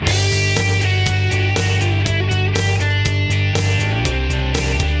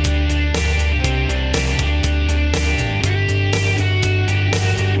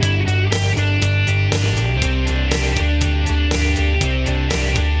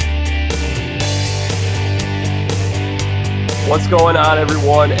What's going on,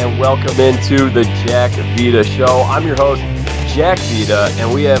 everyone, and welcome into the Jack Vita Show. I'm your host, Jack Vita,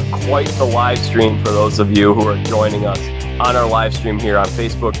 and we have quite the live stream for those of you who are joining us on our live stream here on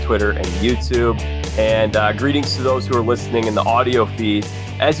Facebook, Twitter, and YouTube. And greetings to those who are listening in the audio feeds.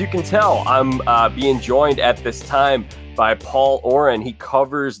 As you can tell, I'm being joined at this time by Paul Oren. He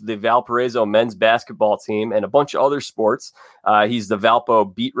covers the Valparaiso men's basketball team and a bunch of other sports. He's the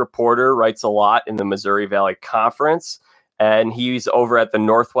Valpo beat reporter, writes a lot in the Missouri Valley Conference, and he's over at the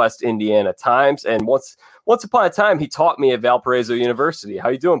Northwest Indiana Times. And once upon a time, he taught me at Valparaiso University. How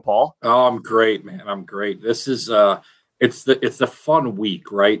you doing, Paul? Oh, I'm great, man. I'm great. This is it's the fun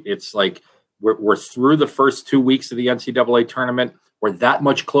week, right? It's like we're through the first 2 weeks of the NCAA tournament. We're that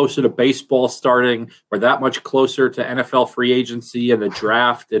much closer to baseball starting. We're that much closer to NFL free agency and the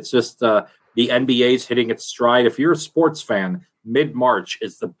draft. It's just the NBA's hitting its stride. If you're a sports fan, mid-March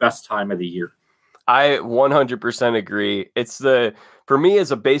is the best time of the year. I 100% agree. For me as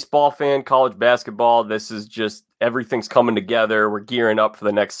a baseball fan, college basketball, this is just everything's coming together. We're gearing up for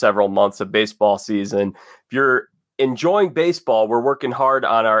the next several months of baseball season. If you're enjoying baseball, we're working hard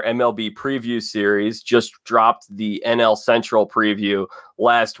on our MLB preview series. Just dropped the NL Central preview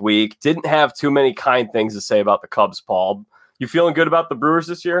last week. Didn't have too many kind things to say about the Cubs, Paul. You feeling good about the Brewers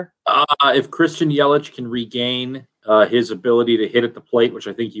this year? If Christian Yelich can regain his ability to hit at the plate, which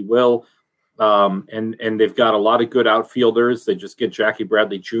I think he will, and they've got a lot of good outfielders. They just get Jackie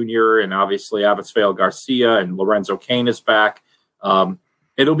Bradley Jr. and obviously Avisfale Garcia, and Lorenzo Cain is back.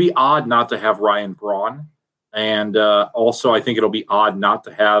 It'll be odd not to have Ryan Braun. And also, I think it'll be odd not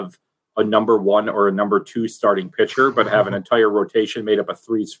to have a number one or a number two starting pitcher, but have an entire rotation made up of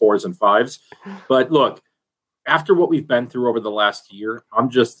 3s, 4s, and 5s. But look, after what we've been through over the last year,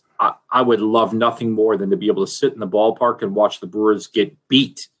 I would love nothing more than to be able to sit in the ballpark and watch the Brewers get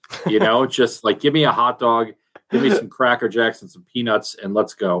beat. You know, just like give me a hot dog, give me some Cracker Jacks and some peanuts, and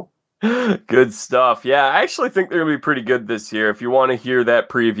let's go. Good stuff. Yeah, I actually think they're going to be pretty good this year. If you want to hear that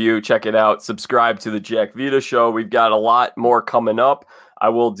preview, check it out. Subscribe to the Jack Vita Show. We've got a lot more coming up. I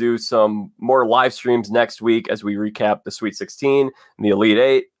will do some more live streams next week as we recap the Sweet 16 and the Elite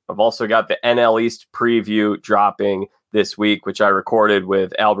 8. I've also got the NL East preview dropping this week, which I recorded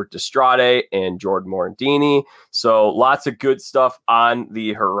with Albert Destrade and Jordan Morandini. So lots of good stuff on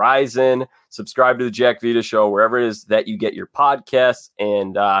the horizon. Subscribe to the Jack Vita Show wherever it is that you get your podcasts,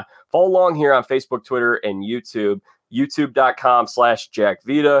 and follow along here on Facebook, Twitter, and YouTube. YouTube.com/Jack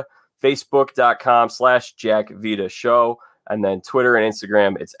Vita, Facebook.com/Jack Vita Show, and then Twitter and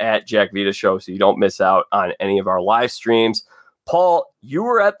Instagram, it's at Jack Vita Show, so you don't miss out on any of our live streams. Paul, you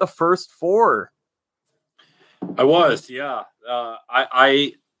were at the first 4. I was, yeah.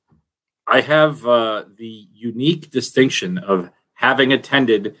 I have the unique distinction of having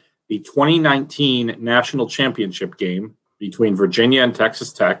attended the 2019 national championship game between Virginia and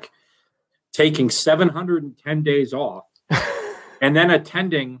Texas Tech, taking 710 days off, and then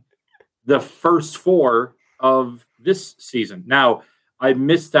attending the first 4 of this season. Now, I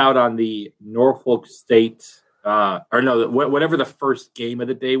missed out on the Norfolk State whatever the first game of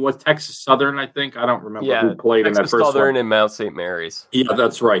the day was, Texas Southern, I think. I don't remember who played Texas in that first Southern one. and Mount St. Mary's. Yeah,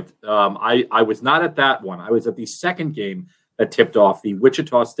 that's right. I was not at that one. I was at the second game that tipped off, the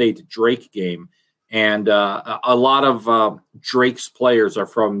Wichita State Drake game. And a lot of Drake's players are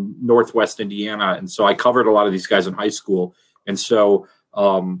from Northwest Indiana. And so I covered a lot of these guys in high school. And so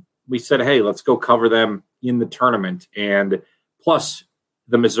we said, hey, let's go cover them in the tournament. And plus,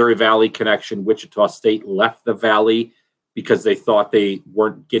 the Missouri Valley connection, Wichita State left the Valley because they thought they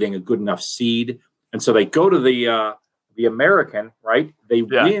weren't getting a good enough seed. And so they go to the American, right? They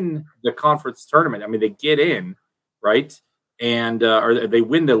win the conference tournament. I mean, they get in, right? And or they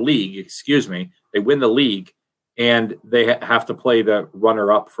win the league, excuse me. They win the league, and they have to play the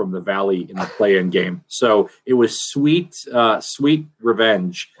runner-up from the Valley in the play-in game. So it was sweet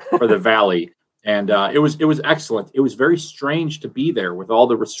revenge for the Valley. And it was excellent. It was very strange to be there with all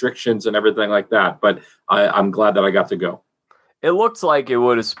the restrictions and everything like that. But I'm glad that I got to go. It looked like it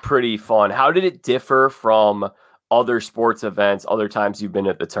was pretty fun. How did it differ from other sports events, other times you've been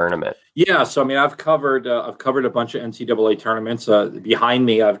at the tournament? Yeah, so I mean, I've covered a bunch of NCAA tournaments. Behind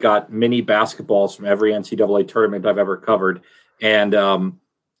me, I've got mini basketballs from every NCAA tournament I've ever covered, and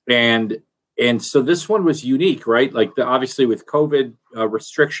so this one was unique, right? Like obviously with COVID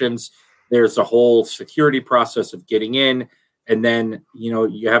restrictions. There's a whole security process of getting in, and then,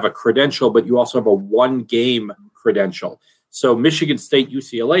 you have a credential, but you also have a 1-game credential. So Michigan State,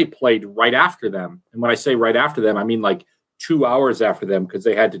 UCLA played right after them. And when I say right after them, I mean like 2 hours after them, because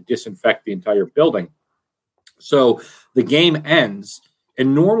they had to disinfect the entire building. So the game ends,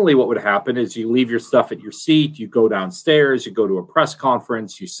 And normally what would happen is you leave your stuff at your seat, you go downstairs, you go to a press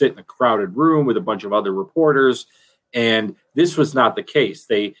conference, you sit in a crowded room with a bunch of other reporters. And this was not the case.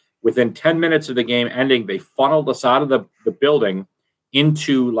 Within 10 minutes of the game ending, they funneled us out of the building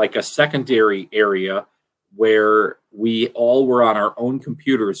into like a secondary area where we all were on our own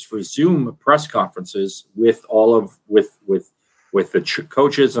computers for Zoom press conferences with the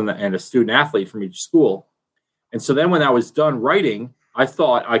coaches and a student athlete from each school. And so then when I was done writing, I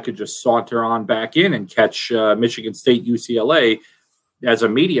thought I could just saunter on back in and catch Michigan State, UCLA as a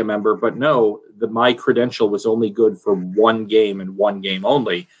media member. But no, my credential was only good for one game and one game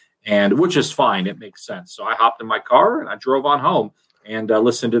only, and which is fine. It makes sense. So I hopped in my car and I drove on home and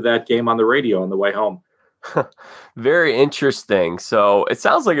listened to that game on the radio on the way home. Very interesting. So it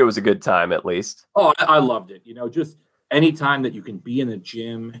sounds like it was a good time, at least. Oh, I loved it. Just anytime that you can be in the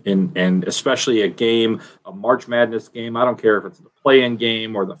gym and especially a March Madness game, I don't care if it's the play-in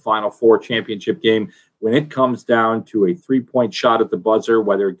game or the Final Four championship game, when it comes down to a 3-point shot at the buzzer,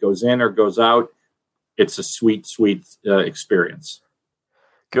 whether it goes in or goes out, it's a sweet, sweet experience.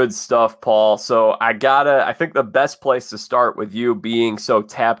 Good stuff, Paul. So I think the best place to start with you being so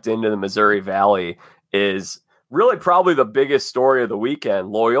tapped into the Missouri Valley is really probably the biggest story of the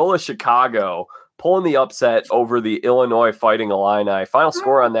weekend. Loyola Chicago pulling the upset over the Illinois Fighting Illini. Final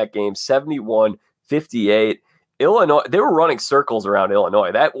score on that game, 71-58. Illinois, they were running circles around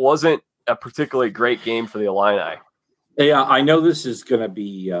Illinois. That wasn't a particularly great game for the Illini. Yeah, I know this is going to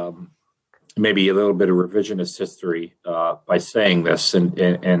be maybe a little bit of revisionist history by saying this.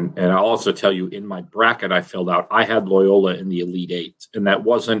 And I'll also tell you, in my bracket I filled out, I had Loyola in the Elite Eight. And that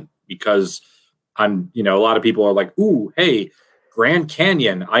wasn't because a lot of people are like, ooh, hey, Grand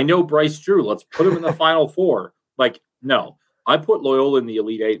Canyon, I know Bryce Drew, let's put him in the Final Four. Like, no, I put Loyola in the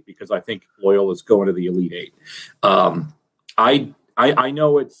Elite Eight because I think Loyola's going to the Elite Eight. I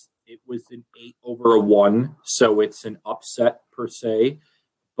know it was an 8 over a 1, so it's an upset per se.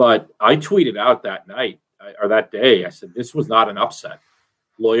 But I tweeted out that night or that day, I said, this was not an upset.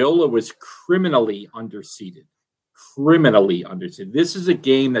 Loyola was criminally underseeded. This is a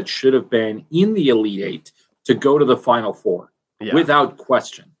game that should have been in the Elite Eight to go to the Final Four. Yeah. Without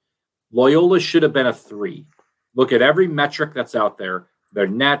question. Loyola should have been a 3. Look at every metric that's out there, their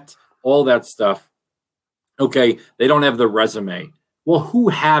net, all that stuff. Okay, they don't have the resume. Well, who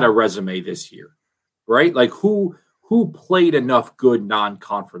had a resume this year, right? Like who played enough good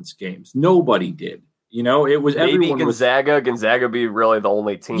non-conference games? Nobody did. It was maybe everyone. Gonzaga. Gonzaga be really the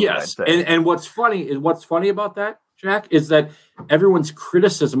only team. Yes, and what's funny about that, Jack, is that everyone's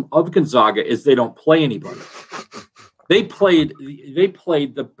criticism of Gonzaga is they don't play anybody. They played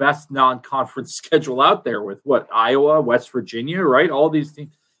the best non-conference schedule out there with Iowa, West Virginia, right? All these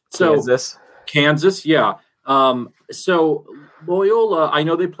teams. So Kansas, yeah. So Loyola, I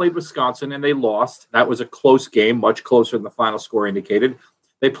know they played Wisconsin and they lost. That was a close game, much closer than the final score indicated.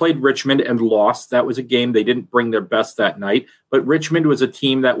 They played Richmond and lost. That was a game they didn't bring their best that night. But Richmond was a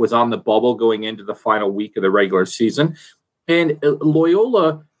team that was on the bubble going into the final week of the regular season. And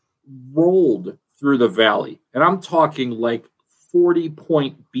Loyola rolled through the Valley. And I'm talking like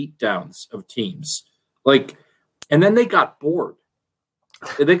 40-point beatdowns of teams. And then they got bored.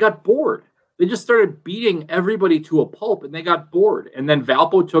 They just started beating everybody to a pulp, and they got bored. And then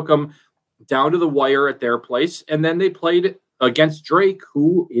Valpo took them down to the wire at their place, and then they played against Drake,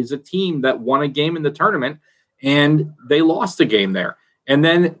 who is a team that won a game in the tournament, and they lost a game there. And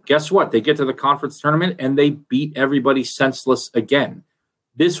then guess what? They get to the conference tournament, and they beat everybody senseless again.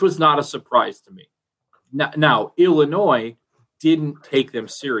 This was not a surprise to me. Now, Illinois didn't take them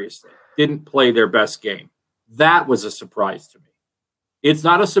seriously, didn't play their best game. That was a surprise to me. It's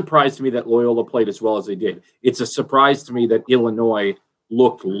not a surprise to me that Loyola played as well as they did. It's a surprise to me that Illinois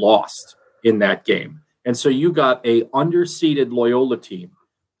looked lost in that game. And so you got a underseeded Loyola team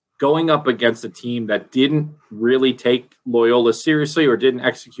going up against a team that didn't really take Loyola seriously or didn't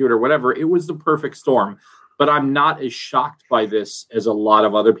execute or whatever. It was the perfect storm. But I'm not as shocked by this as a lot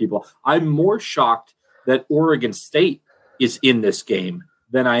of other people. I'm more shocked that Oregon State is in this game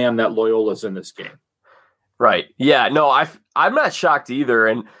than I am that Loyola's in this game. Right. Yeah, no, I'm not shocked either.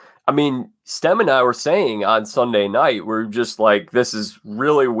 And I mean, Stem and I were saying on Sunday night, we're just like, this is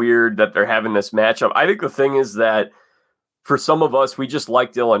really weird that they're having this matchup. I think the thing is that for some of us, we just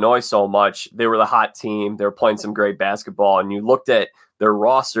liked Illinois so much. They were the hot team. They were playing some great basketball. And you looked at their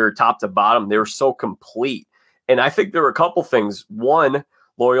roster top to bottom, they were so complete. And I think there were a couple things. One,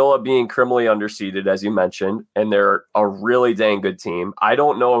 Loyola being criminally underseeded, as you mentioned, and they're a really dang good team. I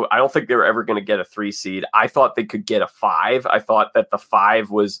don't think they were ever going to get a 3 seed. I thought they could get a 5. I thought that the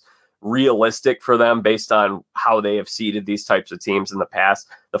 5 was realistic for them based on how they have seeded these types of teams in the past.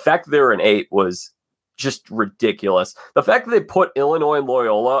 The fact that they were an 8 was just ridiculous. The fact that they put Illinois and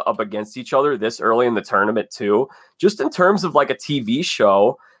Loyola up against each other this early in the tournament too, just in terms of like a TV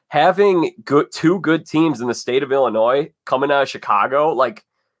show, having two good teams in the state of Illinois coming out of Chicago, like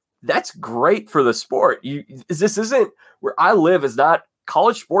that's great for the sport. This isn't where I live, is not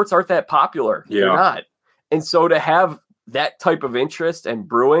college sports aren't that popular. Yeah. They're not. And so to have that type of interest and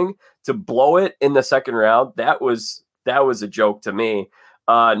brewing to blow it in the second round, that was a joke to me.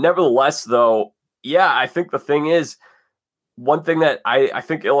 Nevertheless, though, yeah, I think the thing is, one thing that I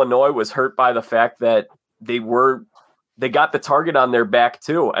think Illinois was hurt by the fact that they got the target on their back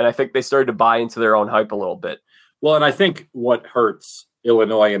too. And I think they started to buy into their own hype a little bit. Well, and I think what hurts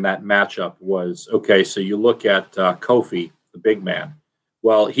Illinois in that matchup was, okay, so you look at Kofi, the big man.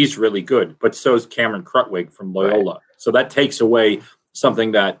 Well, he's really good, but so is Cameron Krutwig from Loyola. Right. So that takes away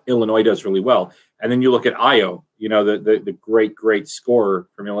something that Illinois does really well. And then you look at Io, the great scorer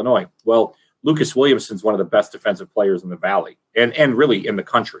from Illinois. Well, Lucas Williamson's one of the best defensive players in the Valley and really in the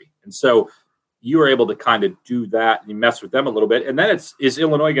country. And so you were able to kind of do that and you mess with them a little bit. And then is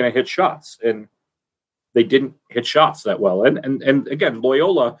Illinois going to hit shots? And they didn't hit shots that well. And again,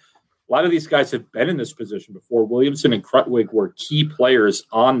 Loyola, a lot of these guys have been in this position before. Williamson and Krutwig were key players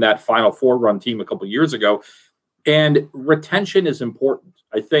on that Final Four run team a couple of years ago. And retention is important.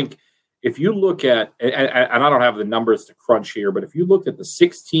 I think if you look at, and I don't have the numbers to crunch here, but if you looked at the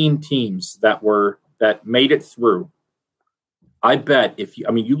 16 teams that made it through, I bet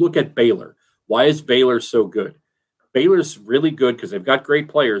you look at Baylor. Why is Baylor so good? Baylor's really good because they've got great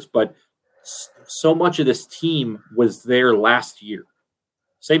players, but so much of this team was there last year.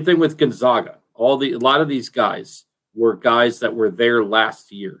 Same thing with Gonzaga. A lot of these guys were guys that were there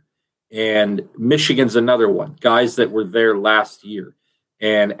last year. And Michigan's another one, guys that were there last year.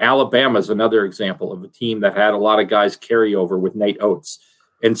 And Alabama's another example of a team that had a lot of guys carry over with Nate Oates.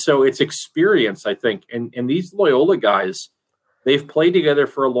 And so it's experience, I think. And these Loyola guys, they've played together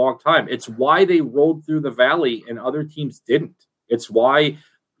for a long time. It's why they rolled through the Valley and other teams didn't. It's why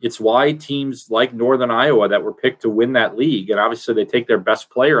teams like Northern Iowa that were picked to win that league, and obviously they take their best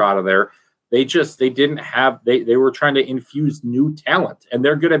player out of there, they were trying to infuse new talent, and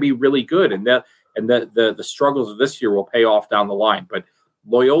they're going to be really good. And the struggles of this year will pay off down the line. But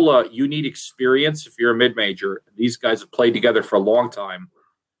Loyola, you need experience if you're a mid-major. These guys have played together for a long time.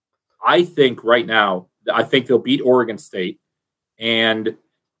 I think right now, they'll beat Oregon State. And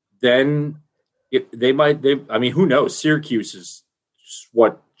then who knows? Syracuse is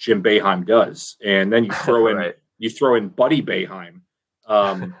what Jim Boeheim does. And then you throw in, right. You throw in Buddy Boeheim.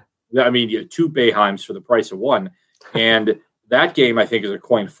 You have two Boeheims for the price of one. And that game, I think, is a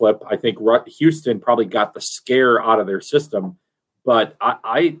coin flip. I think Houston probably got the scare out of their system. But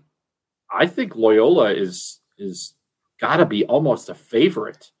I think Loyola is got to be almost a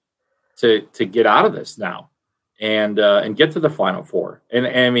favorite to get out of this now and get to the Final Four. And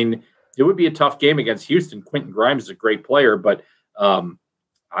I mean, it would be a tough game against Houston. Quentin Grimes is a great player, but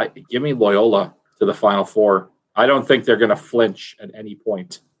give me Loyola to the Final Four. I don't think they're going to flinch at any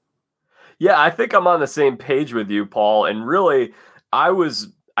point. Yeah, I think I'm on the same page with you, Paul. And really,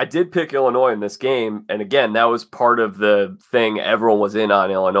 I did pick Illinois in this game. And again, that was part of the thing. Everyone was in on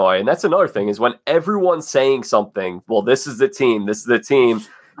Illinois. And that's another thing is when everyone's saying something, well, this is the team.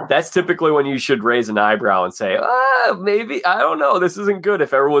 That's typically when you should raise an eyebrow and say, maybe, I don't know. This isn't good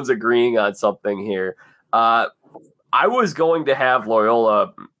if everyone's agreeing on something here. I was going to have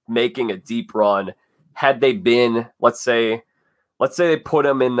Loyola making a deep run had they been, let's say they put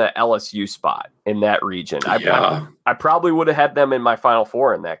them in the LSU spot in that region. I probably would have had them in my Final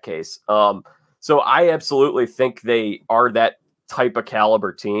Four in that case. So I absolutely think they are that type of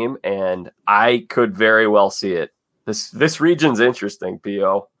caliber team, and I could very well see it. This region's interesting,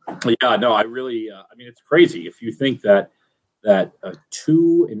 P.O. Yeah, no, I really, it's crazy if you think that a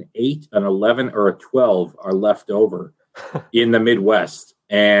 2, an 8, an 11, or a 12 are left over in the Midwest.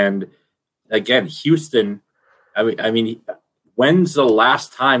 And again, Houston, when's the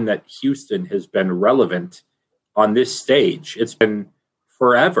last time that Houston has been relevant on this stage? It's been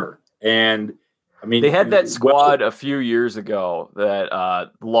forever. And they had that squad a few years ago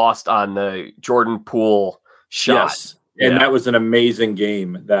that lost on the Jordan Poole shot. Yes. And that was an amazing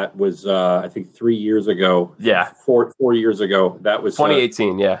game. That was, I think, 3 years ago. Yeah. 4 years ago. That was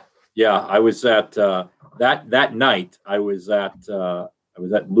 2018. Yeah. I was at that night. I was at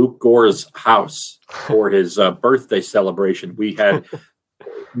Luke Gore's house for his birthday celebration. We had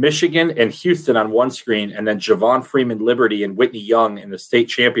Michigan and Houston on one screen, and then Javon Freeman Liberty and Whitney Young in the state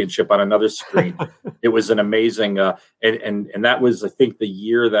championship on another screen. It was an amazing, and that was, I think, the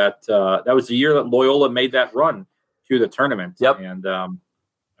year that Loyola made that run to the tournament. Yep. And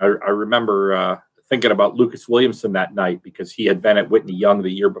I remember thinking about Lucas Williamson that night because he had been at Whitney Young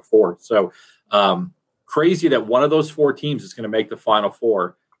the year before. So crazy that one of those four teams is going to make the Final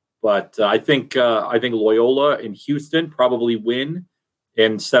Four. But I think Loyola and Houston probably win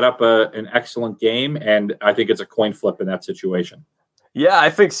and set up an excellent game, and I think it's a coin flip in that situation. Yeah, I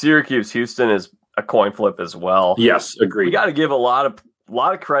think Syracuse-Houston is a coin flip as well. Yes, agreed. We got to give a lot of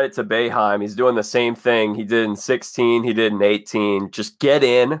credit to Boeheim. He's doing the same thing he did in 16, he did in 18. Just get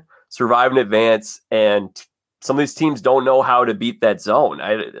in, survive in advance, and some of these teams don't know how to beat that zone.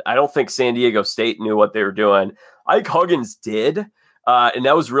 I don't think San Diego State knew what they were doing. I think Huggins did, and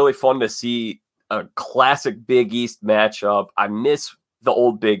that was really fun to see a classic Big East matchup. I miss the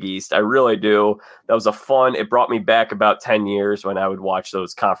old Big East. I really do. That was it brought me back about 10 years when I would watch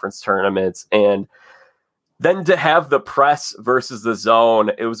those conference tournaments. And then to have the press versus the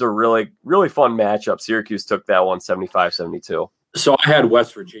zone, it was a really, really fun matchup. Syracuse took that one 75-72. So I had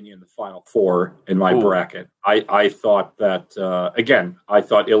West Virginia in the Final Four in my bracket. I thought that, I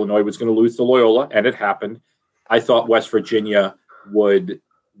thought Illinois was going to lose to Loyola, and it happened. I thought West Virginia would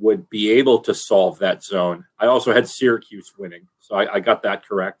be able to solve that zone. I also had Syracuse winning, so I got that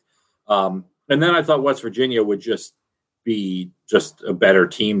correct. And then I thought West Virginia would just be just a better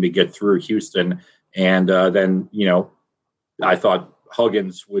team to get through Houston. And then, I thought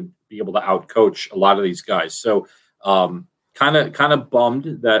Huggins would be able to outcoach a lot of these guys. So kind of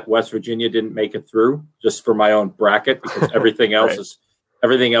bummed that West Virginia didn't make it through, just for my own bracket, because everything else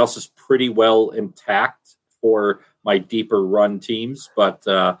is pretty well intact for my deeper run teams. But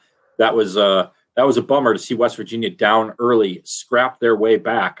that was a bummer to see West Virginia down early, scrap their way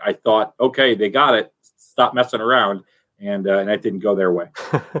back. I thought, okay, they got it. Stop messing around. And that didn't go their way.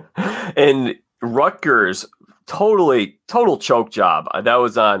 And Rutgers, total choke job. That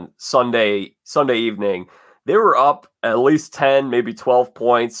was on Sunday evening. They were up at least 10, maybe 12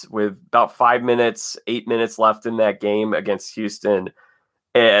 points with about 8 minutes left in that game against Houston.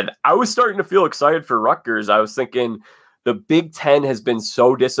 And I was starting to feel excited for Rutgers. I was thinking the Big Ten has been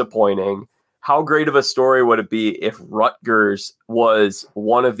so disappointing. How great of a story would it be if Rutgers was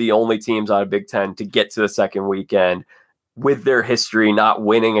one of the only teams out of Big Ten to get to the second weekend with their history, not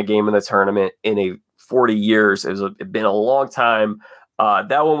winning a game in the tournament in 40 years. It's been a long time.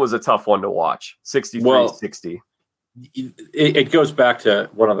 That one was a tough one to watch, 63-60. It goes back to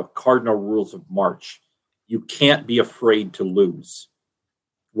one of the cardinal rules of March. You can't be afraid to lose.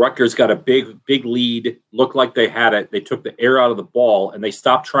 Rutgers got a big lead, looked like they had it. They took the air out of the ball, and they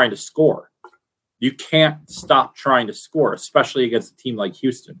stopped trying to score. You can't stop trying to score, especially against a team like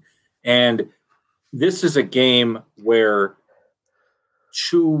Houston. And this is a game where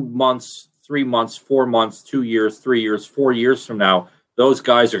 2 months, 3 months, 4 months, 2 years, 3 years, 4 years from now, those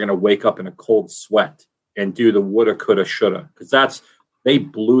guys are going to wake up in a cold sweat and do the woulda, coulda, shoulda, because they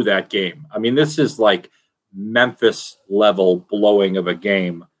blew that game. I mean, this is like Memphis level blowing of a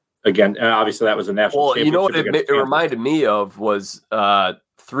game. Again, and obviously that was a national championship. Well, you know what it reminded me of was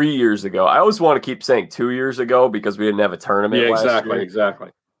 3 years ago. I always want to keep saying 2 years ago because we didn't have a tournament last year.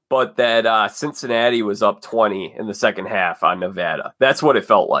 Exactly. But that Cincinnati was up 20 in the second half on Nevada. That's what it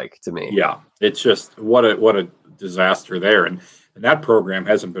felt like to me. Yeah, it's just what a disaster there. And that program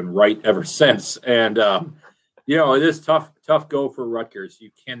hasn't been right ever since. And, it is tough go for Rutgers.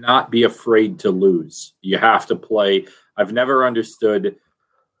 You cannot be afraid to lose. You have to play. I've never understood,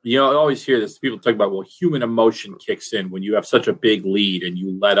 I always hear this. People talk about, human emotion kicks in when you have such a big lead and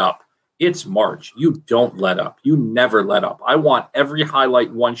you let up. It's March. You don't let up. You never let up. I want every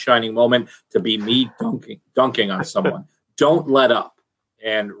highlight, one shining moment to be me dunking on someone. Don't let up.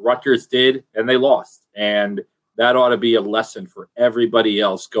 And Rutgers did, and they lost. And that ought to be a lesson for everybody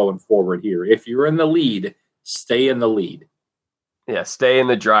else going forward here. If you're in the lead, stay in the lead. Yeah, stay in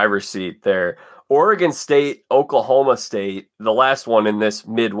the driver's seat there. Oregon State, Oklahoma State, the last one in this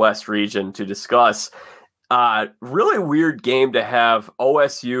Midwest region to discuss. Really weird game to have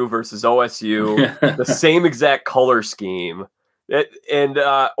OSU versus OSU, the same exact color scheme. And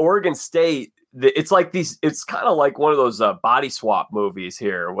Oregon State, it's like it's kind of like one of those body swap movies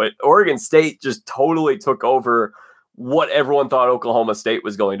here. What Oregon State just totally took over what everyone thought Oklahoma State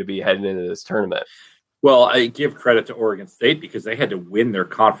was going to be heading into this tournament. Well, I give credit to Oregon State because they had to win their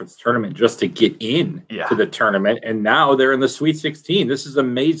conference tournament just to get in to the tournament. And now they're in the Sweet 16. This is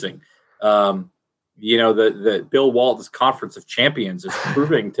amazing. The Bill Walton's Conference of Champions is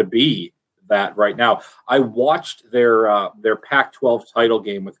proving to be that right now. I watched their Pac-12 title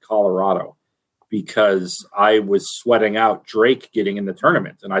game with Colorado because I was sweating out Drake getting in the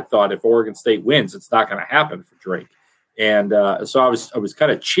tournament, and I thought if Oregon State wins, it's not going to happen for Drake. And so I was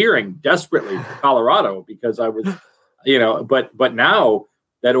kind of cheering desperately for Colorado because I was, but now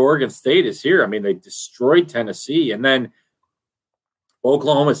that Oregon State is here, I mean, they destroyed Tennessee, and then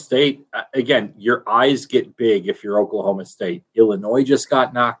Oklahoma State, again, your eyes get big if you're Oklahoma State. Illinois just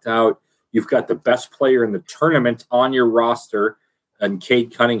got knocked out. You've got the best player in the tournament on your roster, and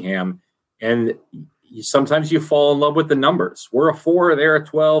Cade Cunningham, and sometimes you fall in love with the numbers. We're a 4, they're a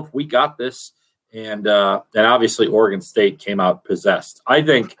 12. We got this. And obviously Oregon State came out possessed. I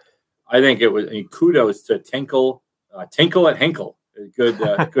think it was kudos to Tinkle at Hinkle. Good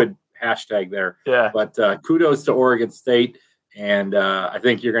hashtag there. Yeah. But kudos to Oregon State. And I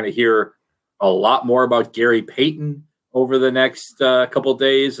think you're going to hear a lot more about Gary Payton over the next couple of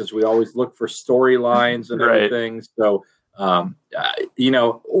days, as we always look for storylines and everything. So,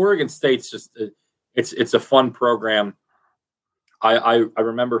 Oregon State's just it's a fun program. I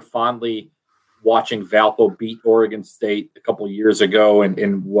remember fondly watching Valpo beat Oregon State a couple of years ago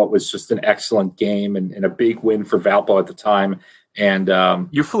in what was just an excellent game and a big win for Valpo at the time. And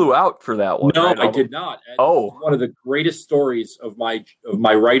you flew out for that one? No, right? I did not. Oh, one of the greatest stories of my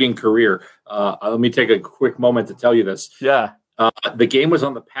writing career. Let me take a quick moment to tell you this. Yeah. The game was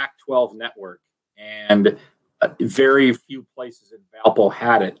on the Pac-12 network, and very few places in Valpo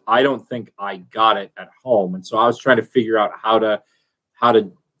had it. I don't think I got it at home, and so I was trying to figure out how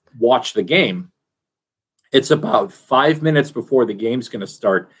to watch the game. It's about 5 minutes before the game's going to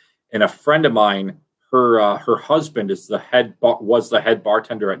start, and a friend of mine, her husband was the head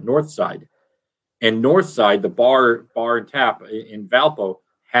bartender at Northside, and Northside, the bar and tap in Valpo,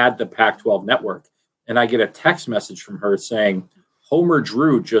 had the Pac-12 network, and I get a text message from her saying, Homer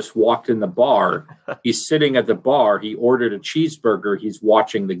Drew just walked in the bar. He's sitting at the bar. He ordered a cheeseburger. He's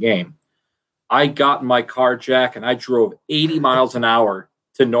watching the game. I got in my car, Jack, and I drove 80 miles an hour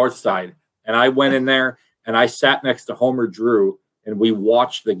to Northside, and I went in there and I sat next to Homer Drew, and we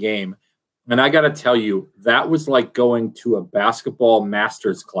watched the game. And I got to tell you, that was like going to a basketball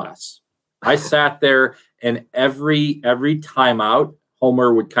master's class. I sat there, and every timeout,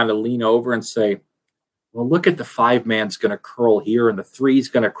 Homer would kind of lean over and say, well, look at the 5-man's going to curl here, and the 3's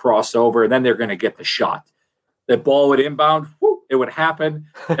going to cross over, and then they're going to get the shot. The ball would inbound, whoop, it would happen.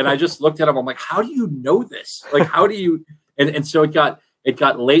 And I just looked at him. I'm like, how do you know this? Like, how do you? And so it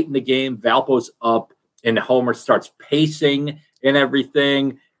got late in the game. Valpo's up, and Homer starts pacing and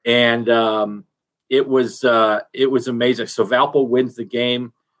everything. And it was amazing. So Valpo wins the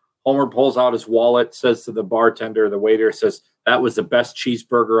game. Homer pulls out his wallet, says to the bartender, the waiter, says, that was the best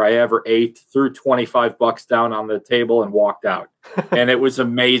cheeseburger I ever ate, threw $25 down on the table and walked out. And it was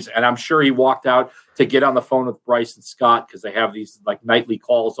amazing. And I'm sure he walked out to get on the phone with Bryce and Scott because they have these like nightly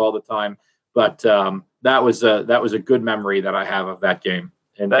calls all the time. But that was a good memory that I have of that game.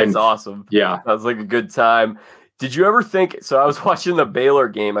 That's awesome. Yeah. That was like a good time. Did you ever think, so I was watching the Baylor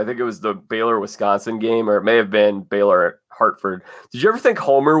game. I think it was the Baylor-Wisconsin game, or it may have been Baylor-Hartford. Did you ever think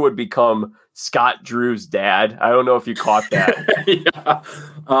Homer would become Scott Drew's dad? I don't know if you caught that. Yeah.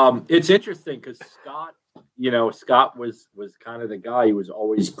 It's interesting because Scott was kind of the guy who was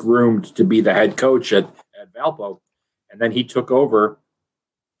always groomed to be the head coach at Valpo. And then he took over,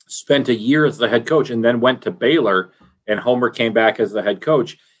 spent a year as the head coach, and then went to Baylor, and Homer came back as the head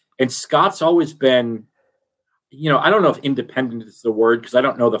coach. And Scott's always been, I don't know if independent is the word because I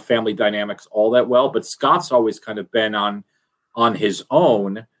don't know the family dynamics all that well, but Scott's always kind of been on his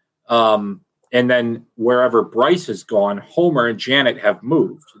own. And then wherever Bryce has gone, Homer and Janet have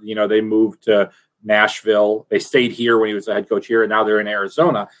moved. They moved to Nashville. They stayed here when he was the head coach here, and now they're in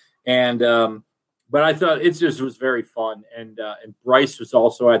Arizona. And but I thought it just was very fun. And Bryce was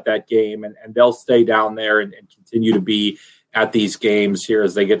also at that game, and they'll stay down there and continue to be at these games here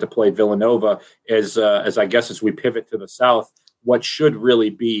as they get to play Villanova as I guess as we pivot to the South, what should really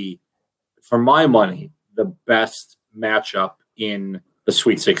be, for my money, the best matchup in the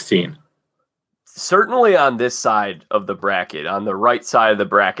Sweet 16. Certainly on this side of the bracket, on the right side of the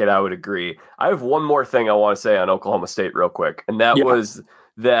bracket, I would agree. I have one more thing I want to say on Oklahoma State real quick, and that was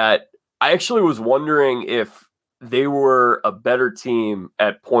that I actually was wondering if they were a better team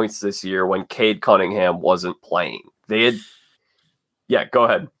at points this year when Cade Cunningham wasn't playing. They had... Yeah, go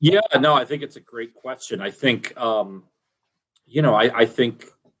ahead. Yeah, no, I think it's a great question. I think, I think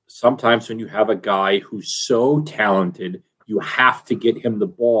sometimes when you have a guy who's so talented, you have to get him the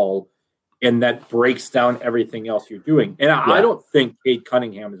ball, and that breaks down everything else you're doing. And I don't think Cade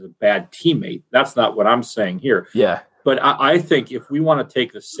Cunningham is a bad teammate. That's not what I'm saying here. Yeah. But I think if we want to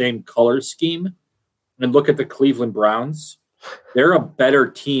take the same color scheme and look at the Cleveland Browns, they're a better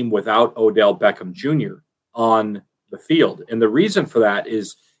team without Odell Beckham Jr. on the field. And the reason for that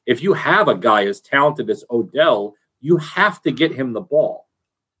is if you have a guy as talented as Odell, you have to get him the ball.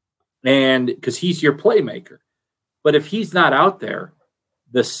 And because he's your playmaker. But if he's not out there,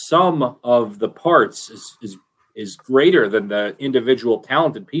 the sum of the parts is greater than the individual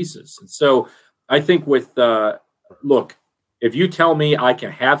talented pieces. And so I think with look, if you tell me I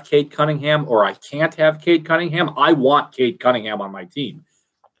can have Cade Cunningham or I can't have Cade Cunningham, I want Cade Cunningham on my team.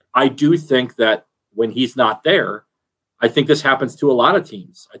 I do think that when he's not there, I think this happens to a lot of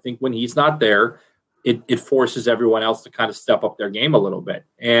teams. I think when he's not there, it forces everyone else to kind of step up their game a little bit.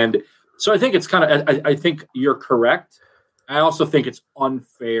 And so I think it's kind of, I think you're correct. I also think it's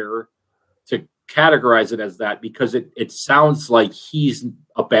unfair to categorize it as that because it sounds like he's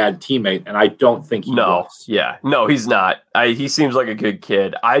a bad teammate, and I don't think he was. Yeah. No, he's not. He seems like a good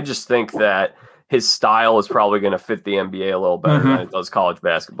kid. I just think that his style is probably going to fit the NBA a little better than it does college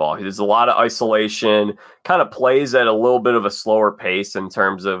basketball. There's a lot of isolation, kind of plays at a little bit of a slower pace in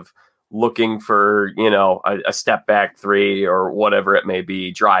terms of looking for, a step back three or whatever it may be,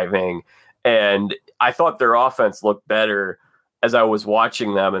 driving. And I thought their offense looked better as I was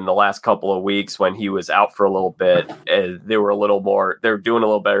watching them in the last couple of weeks when he was out for a little bit. They were doing a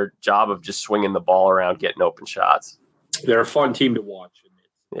little better job of just swinging the ball around, getting open shots. They're a fun team to watch.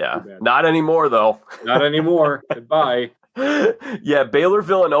 Yeah. Not anymore, though. Not anymore. Goodbye. Yeah. Baylor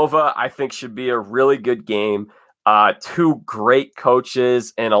Villanova, I think, should be a really good game. Two great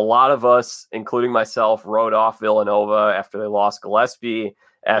coaches, and a lot of us, including myself, wrote off Villanova after they lost Gillespie,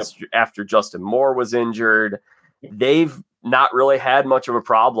 after Justin Moore was injured. They've not really had much of a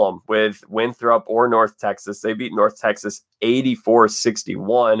problem with Winthrop or North Texas. They beat North Texas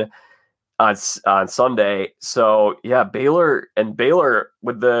 84-61 on Sunday. So yeah, Baylor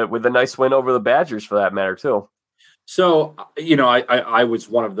with the nice win over the Badgers for that matter too. So, I was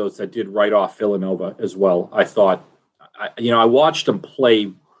one of those that did write off Villanova as well. I thought, I watched them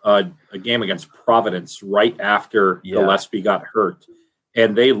play a game against Providence right after Gillespie got hurt,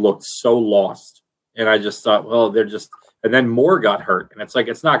 and they looked so lost. And I just thought, well, and then Moore got hurt, and it's like,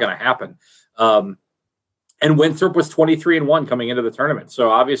 it's not going to happen. And Winthrop was 23-1 coming into the tournament. So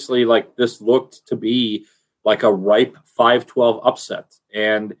obviously, like, this looked to be like a ripe 5-12 upset.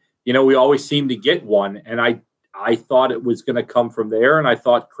 And, we always seem to get one. And I thought it was going to come from there. And I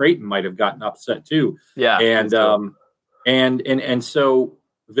thought Creighton might have gotten upset too. Yeah. And so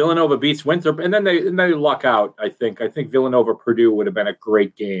Villanova beats Winthrop, and then they luck out. I think Villanova Purdue would have been a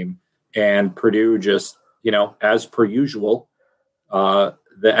great game. And Purdue just, as per usual, the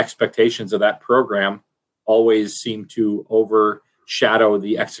expectations of that program always seem to overshadow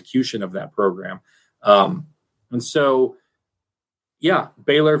the execution of that program. And so, yeah,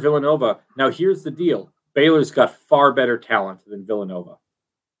 Baylor, Villanova. Now, here's the deal. Baylor's got far better talent than Villanova.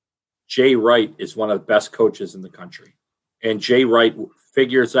 Jay Wright is one of the best coaches in the country. And Jay Wright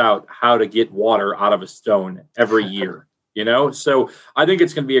figures out how to get water out of a stone every year, So I think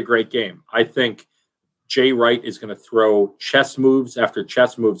it's going to be a great game. I think Jay Wright is going to throw chess moves after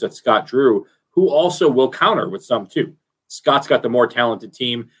chess moves at Scott Drew, who also will counter with some too. Scott's got the more talented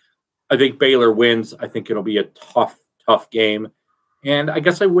team. I think Baylor wins. I think it'll be a tough game. And I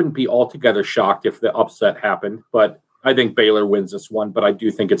guess I wouldn't be altogether shocked if the upset happened, but I think Baylor wins this one, but I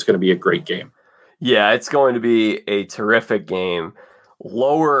do think it's going to be a great game. Yeah, it's going to be a terrific game.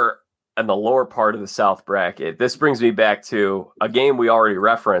 Lower in the lower part of the South bracket. This brings me back to a game we already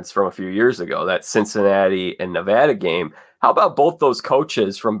referenced from a few years ago, that Cincinnati and Nevada game. How about both those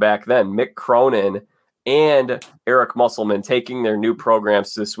coaches from back then, Mick Cronin and Eric Musselman, taking their new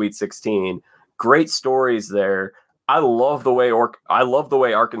programs to the Sweet 16? Great stories there. I love the way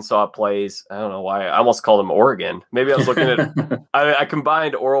Arkansas plays. I don't know why I almost called them Oregon. Maybe I was looking at I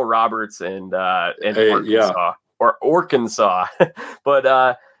combined Oral Roberts and Arkansas or Arkansas.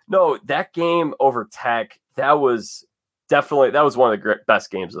 But no, that game over Tech, that was one of the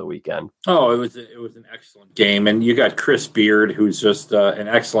best games of the weekend. Oh, it was an excellent game, and you got Chris Beard, who's just an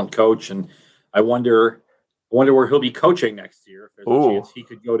excellent coach, and I wonder where he'll be coaching next year. If there's a chance he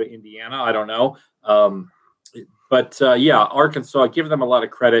could go to Indiana, I don't know. But Arkansas, give them a lot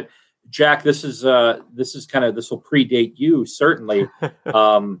of credit. Jack, this will predate you certainly.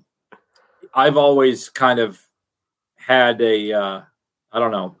 I've always kind of had a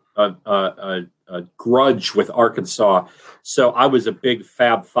grudge with Arkansas. So I was a big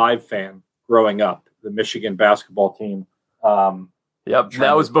Fab Five fan growing up, the Michigan basketball team. Yep,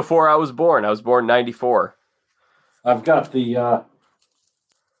 that was before I was born. I was born in 94. I've got the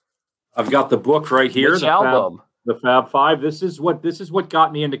book right here. Which album? The Fab Five. This is what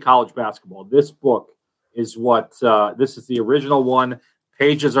got me into college basketball. This book is what this is the original one.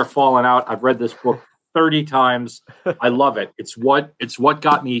 Pages are falling out. I've read this book 30 times. I love it. It's what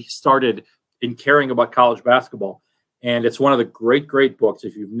got me started in caring about college basketball. And it's one of the great books.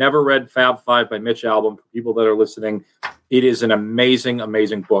 If you've never read Fab Five by Mitch Albom, for people that are listening, it is an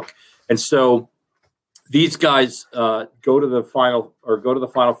amazing book. And so these guys go to the Final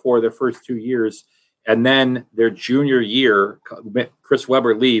Four their first 2 years. And then their junior year, Chris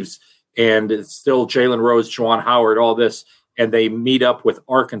Webber leaves, and it's still Jalen Rose, Juwan Howard, all this, and they meet up with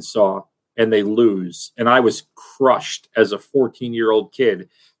Arkansas, and they lose. And I was crushed as a 14-year-old kid.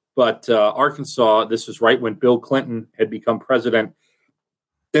 But Arkansas, this was right when Bill Clinton had become president,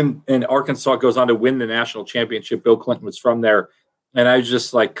 and Arkansas goes on to win the national championship. Bill Clinton was from there, and I was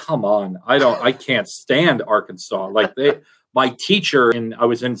just like, come on, I can't stand Arkansas. Like my teacher, and I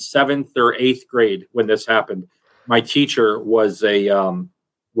was in 7th or 8th grade when this happened. My teacher was an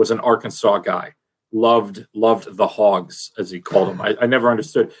Arkansas guy. Loved the Hogs, as he called them. I never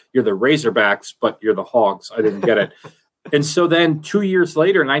understood. You're the Razorbacks, but you're the Hogs. I didn't get it. And so then 2 years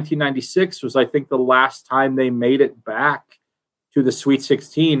later, 1996 was, I think, the last time they made it back to the Sweet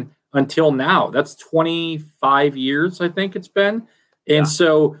 16 until now. That's 25 years, I think it's been. And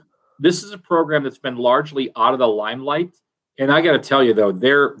so this is a program that's been largely out of the limelight. And I got to tell you, though,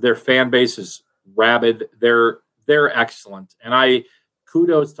 their fan base is rabid. They're excellent. And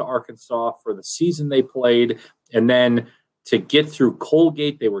kudos to Arkansas for the season they played. And then to get through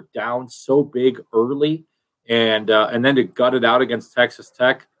Colgate, they were down so big early. And then to gut it out against Texas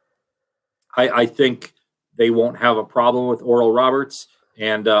Tech, I think they won't have a problem with Oral Roberts.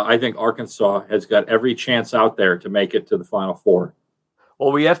 And I think Arkansas has got every chance out there to make it to the Final Four.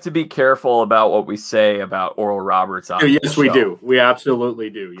 Well, we have to be careful about what we say about Oral Roberts. Yes, we do. We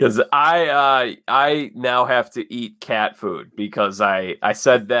absolutely do. Because yes. I now have to eat cat food because I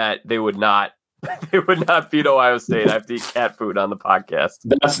said that they would not beat Ohio State. I have to eat cat food on the podcast.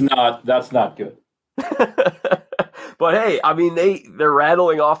 That's not good. But hey, I mean they're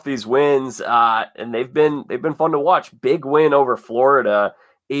rattling off these wins, and they've been fun to watch. Big win over Florida,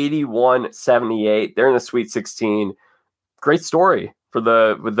 81-78. They're in the Sweet 16. Great story for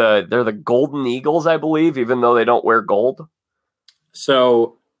they're the Golden Eagles, I believe, even though they don't wear gold.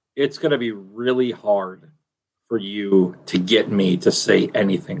 So it's going to be really hard for you to get me to say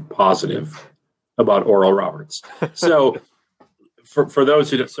anything positive about Oral Roberts. So for those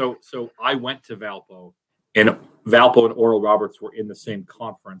who don't, so I went to Valpo, and Valpo and Oral Roberts were in the same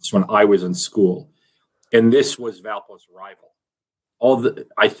conference when I was in school, and this was Valpo's rival.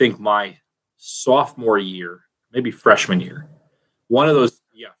 I think my sophomore year, maybe freshman year, one of those,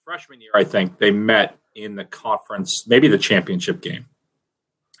 freshman year, I think they met in the conference, maybe the championship game,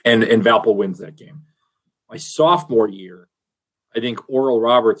 and Valpo wins that game. My sophomore year, I think Oral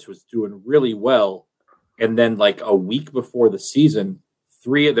Roberts was doing really well. And then like a week before the season,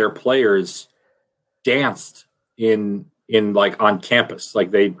 3 of their players danced in like on campus.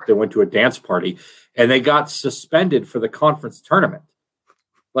 Like they went to a dance party, and they got suspended for the conference tournament.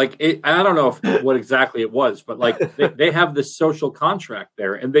 Like I don't know what exactly it was, but like they have this social contract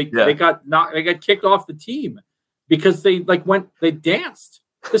there, and they got kicked off the team because they danced.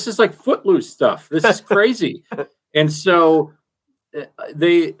 This is like Footloose stuff. This is crazy. And so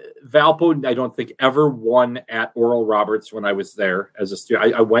Valpo, I don't think, ever won at Oral Roberts when I was there as a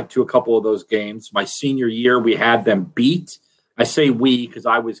student. I went to a couple of those games. My senior year, we had them beat. I say we because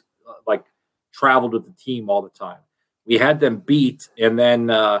I was traveled with the team all the time. We had them beat, and then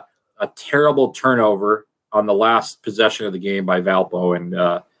a terrible turnover on the last possession of the game by Valpo,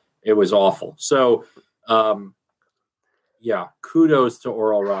 and it was awful. So, kudos to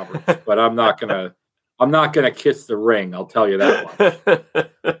Oral Roberts, but I'm not gonna kiss the ring. I'll tell you that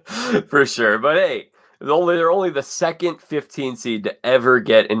much. For sure. But hey, they're only the second 15 seed to ever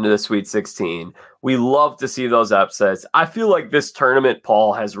get into the Sweet 16. We love to see those upsets. I feel like this tournament,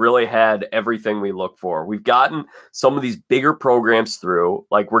 Paul, has really had everything we look for. We've gotten some of these bigger programs through.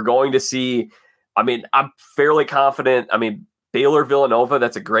 Like we're going to see, I'm fairly confident. Baylor Villanova,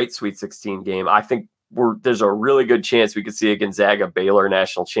 that's a great Sweet 16 game. I think there's a really good chance we could see a Gonzaga Baylor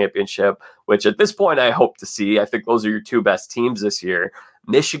national championship, which at this point I hope to see. I think those are your 2 best teams this year.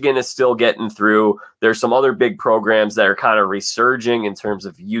 Michigan is still getting through. There's some other big programs that are kind of resurging in terms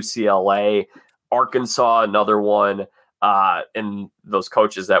of UCLA, Arkansas, another one, and those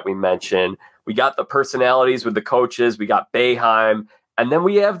coaches that we mentioned. We got the personalities with the coaches. We got Boeheim. And then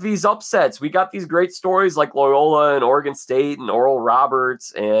we have these upsets. We got these great stories like Loyola and Oregon State and Oral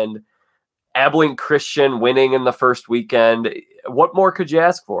Roberts and Abilene Christian winning in the first weekend. What more could you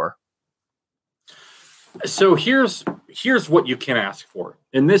ask for? So here's what you can ask for,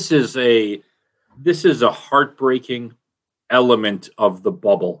 and this is a heartbreaking element of the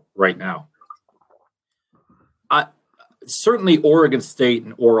bubble right now. Certainly Oregon State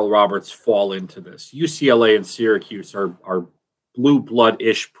and Oral Roberts fall into this. UCLA and Syracuse are blue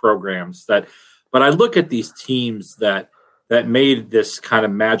blood-ish programs but I look at these teams that made this kind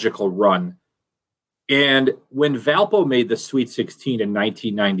of magical run. And when Valpo made the Sweet 16 in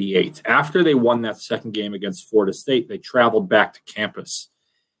 1998, after they won that second game against Florida State, they traveled back to campus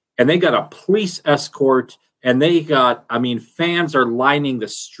and they got a police escort and fans are lining the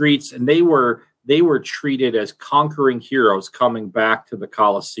streets, and they were treated as conquering heroes coming back to the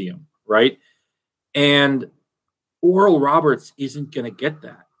Coliseum, right? And Oral Roberts isn't going to get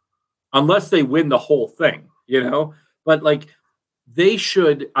that unless they win the whole thing, But they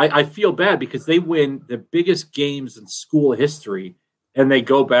should. I feel bad because they win the biggest games in school history, and they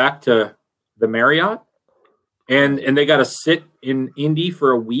go back to the Marriott, and they got to sit in Indy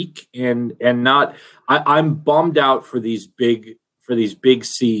for a week and not. I'm bummed out for these big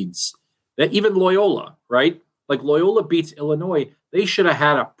seeds. That even Loyola, right? Like Loyola beats Illinois, they should have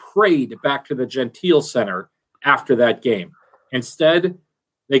had a parade back to the Gentile Center after that game. Instead,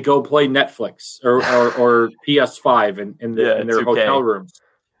 they go play Netflix or PS5 in their hotel rooms,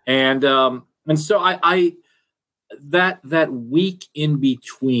 and so I that week in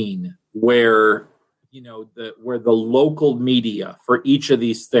between where where the local media for each of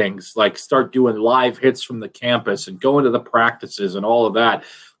these things start doing live hits from the campus and going to the practices and all of that.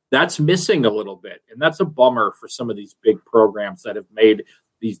 That's missing a little bit, and that's a bummer for some of these big programs that have made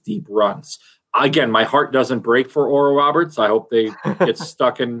these deep runs. Again, my heart doesn't break for Oral Roberts. I hope they get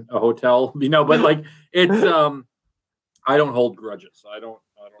stuck in a hotel, but it's I don't hold grudges. I don't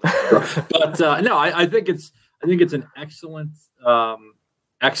but no, I think it's an excellent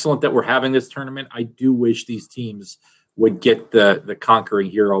that we're having this tournament. I do wish these teams would get the conquering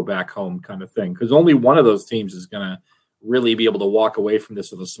hero back home kind of thing, because only one of those teams is going to really be able to walk away from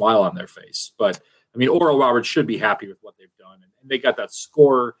this with a smile on their face. But Oral Roberts should be happy with what they've done, and they got that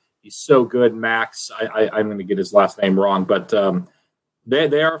score. He's so good, Max. I'm going to get his last name wrong, but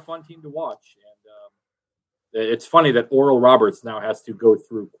they are a fun team to watch. And it's funny that Oral Roberts now has to go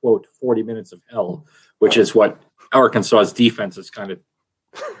through, quote, 40 minutes of hell, which is what Arkansas's defense is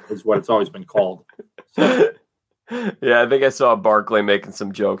what it's always been called. So. Yeah, I think I saw Barkley making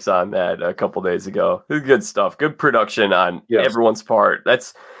some jokes on that a couple days ago. Good stuff. Good production on everyone's part.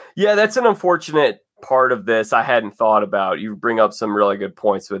 That's an unfortunate part of this I hadn't thought about. You bring up some really good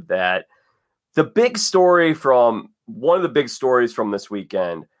points with that. One of the big stories from this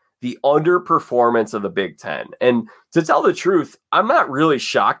weekend, the underperformance of the Big Ten. And to tell the truth, I'm not really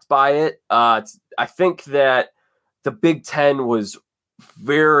shocked by it. I think that the Big Ten was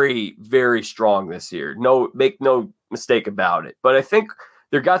very, very strong this year. Make no mistake about it. But I think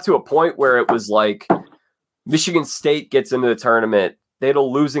there got to a point where it was like Michigan State gets into the tournament. They had a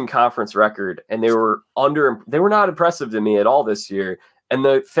losing conference record, and they were not impressive to me at all this year. And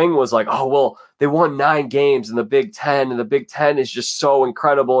the thing was like, oh, well, they won 9 games in the Big Ten, and the Big Ten is just so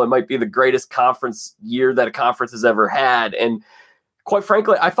incredible. It might be the greatest conference year that a conference has ever had. And quite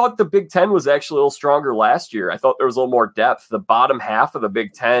frankly, I thought the Big Ten was actually a little stronger last year. I thought there was a little more depth. The bottom half of the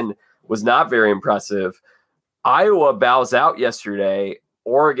Big Ten was not very impressive. Iowa bows out yesterday.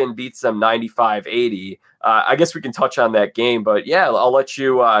 Oregon beats them 95-80. I guess we can touch on that game, but yeah, I'll let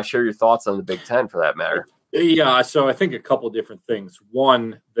you share your thoughts on the Big Ten for that matter. Yeah, so I think a couple different things.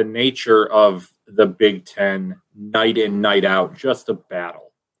 One, the nature of the Big Ten, night in, night out, just a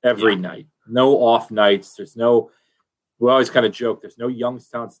battle every night. No off nights. We always kind of joke, there's no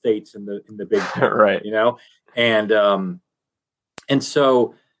Youngstown States in the Big Ten, right? And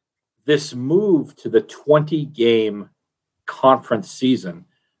so this move to the 20-game conference season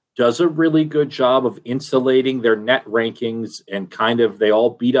does a really good job of insulating their net rankings, and they all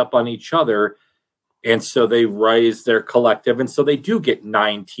beat up on each other. And so they raise their collective. And so they do get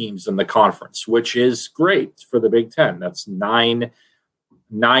 9 teams in the conference, which is great for the Big Ten. That's nine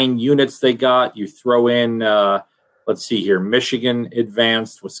units they got. You throw in, let's see here, Michigan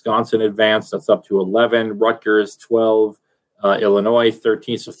advanced, Wisconsin advanced. That's up to 11. Rutgers, 12. Illinois,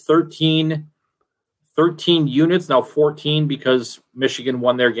 13. So 13 units, now 14 because Michigan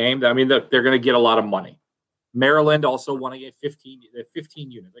won their game. They're going to get a lot of money. Maryland also won a game, 15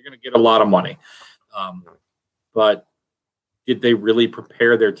 units. They're going to get a lot of money. But did they really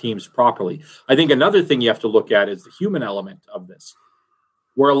prepare their teams properly? I think another thing you have to look at is the human element of this,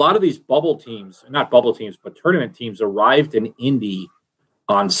 where a lot of these tournament teams arrived in Indy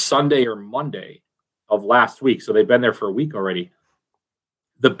on Sunday or Monday of last week. So they've been there for a week already.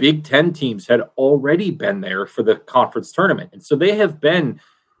 the Big Ten teams had already been there for the conference tournament. And so they have been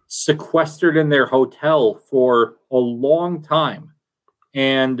sequestered in their hotel for a long time.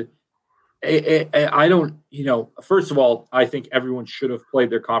 And I don't, first of all, I think everyone should have played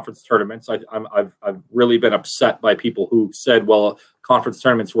their conference tournaments. I've really been upset by people who said, well, conference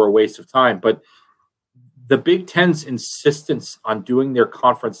tournaments were a waste of time. But the Big Ten's insistence on doing their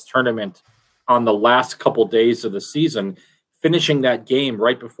conference tournament on the last couple days of the season, finishing that game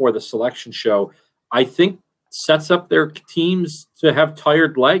right before the selection show, I think sets up their teams to have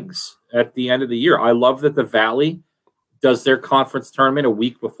tired legs at the end of the year. I love that the Valley does their conference tournament a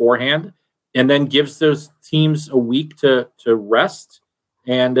week beforehand and then gives those teams a week to rest.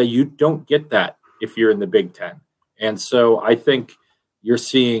 And you don't get that if you're in the Big Ten. And so I think you're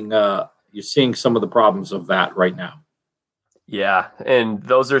seeing some of the problems of that right now. Yeah, and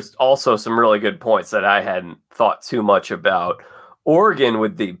those are also some really good points that I hadn't thought too much about. Oregon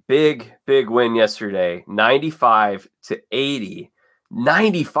with the big win yesterday, 95-80.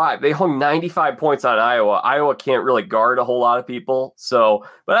 95. They hung 95 points on Iowa. Iowa can't really guard a whole lot of people.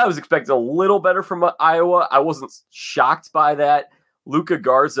 But I was expecting a little better from Iowa. I wasn't shocked by that. Luka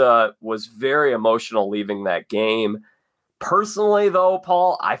Garza was very emotional leaving that game. Personally, though,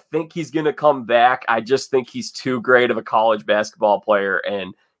 Paul, I think he's going to come back. I just think he's too great of a college basketball player,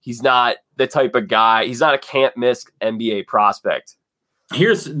 and he's not the type of guy. He's not a can't-miss NBA prospect.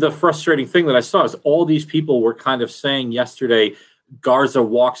 Here's the frustrating thing that I saw is all these people were kind of saying yesterday, Garza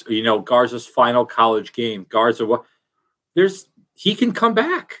walks, Garza's final college game. He can come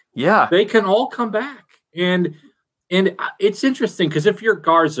back. Yeah. They can all come back. And it's interesting because if you're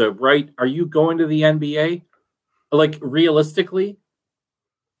Garza, right, are you going to the NBA? Like realistically,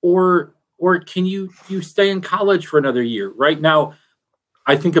 or can you stay in college for another year? Right now,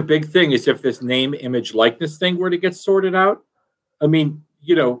 I think a big thing is if this name, image, likeness thing were to get sorted out. I mean,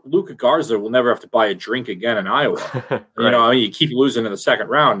 Luka Garza will never have to buy a drink again in Iowa. Right. You keep losing in the second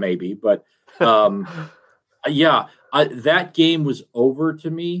round, maybe, but that game was over to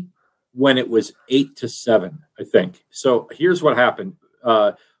me when it was 8-7, I think. So here's what happened: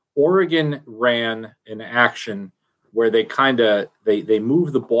 Oregon ran an action where they they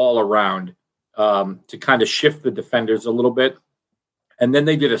move the ball around to kind of shift the defenders a little bit. And then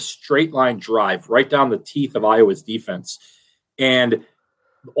they did a straight line drive right down the teeth of Iowa's defense. And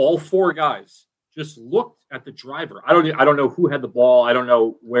all four guys just looked at the driver. I don't know who had the ball. I don't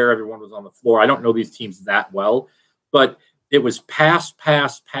know where everyone was on the floor. I don't know these teams that well. But it was pass,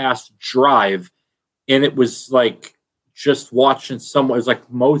 drive. And it was like just watching someone. It was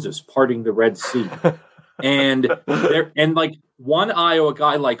like Moses parting the Red Sea. And like one Iowa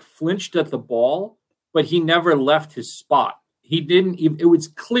guy like flinched at the ball, but he never left his spot. He didn't even, it was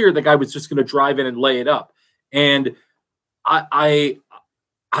clear the guy was just going to drive in and lay it up. And I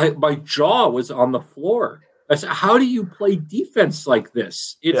my jaw was on the floor. I said, how do you play defense like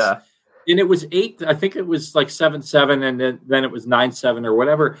this? And it was 8, I think it was like 7-7 and then it was 9-7 or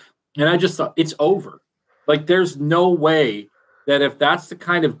whatever. And I just thought it's over. Like there's no way that if that's the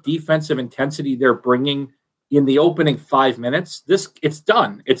kind of defensive intensity they're bringing in the opening 5 minutes, it's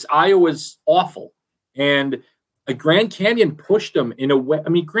done. It's Iowa's awful. And Grand Canyon pushed them in a way. I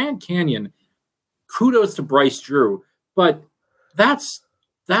mean, Grand Canyon, kudos to Bryce Drew, but that's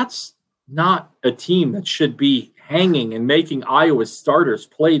not a team that should be hanging and making Iowa's starters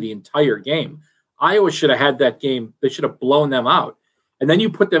play the entire game. Iowa should have had that game. They should have blown them out. And then you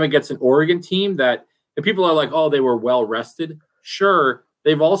put them against an Oregon team that, and people are like, oh, they were well rested. Sure,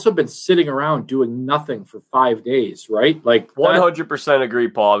 they've also been sitting around doing nothing for 5 days, right? Like 100% agree,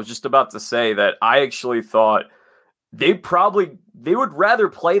 Paul. I was just about to say that I actually thought they would rather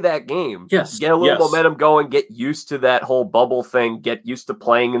play that game. Yes. Get a little momentum going, get used to that whole bubble thing, get used to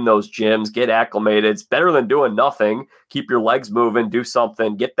playing in those gyms, get acclimated. It's better than doing nothing. Keep your legs moving, do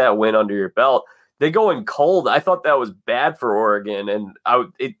something, get that win under your belt. They go in cold. I thought that was bad for Oregon, and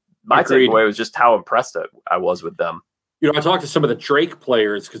my takeaway was just how impressed I was with them. I talked to some of the Drake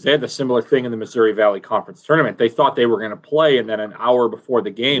players because they had the similar thing in the Missouri Valley Conference tournament. They thought they were going to play, and then an hour before the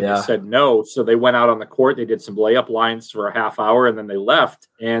game, they said no. So they went out on the court. They did some layup lines for a half hour, and then they left.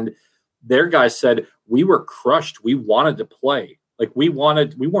 And their guys said, we were crushed. We wanted to play. Like we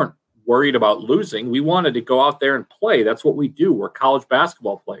weren't worried about losing. We wanted to go out there and play. That's what we do. We're college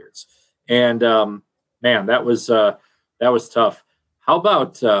basketball players. And man, that was tough. How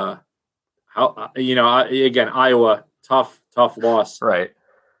about again, Iowa, tough loss. Right.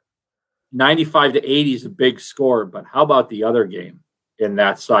 95-80 is a big score, but how about the other game in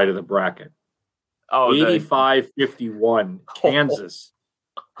that side of the bracket? 85-51, Kansas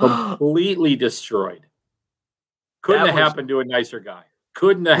completely destroyed. Couldn't have happened to a nicer guy.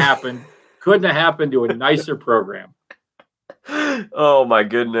 Couldn't have happened. Couldn't have happened to a nicer program. Oh my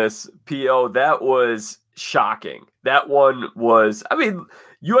goodness, PO, that was shocking. That one was, I mean,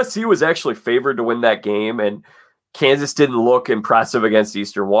 USC was actually favored to win that game, and Kansas didn't look impressive against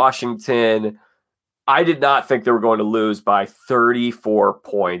Eastern Washington. I did not think they were going to lose by 34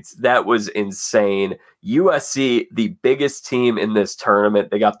 points. That was insane. USC, the biggest team in this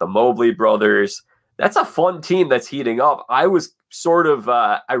tournament. They got the Mobley brothers. That's a fun team that's heating up. I was sort of,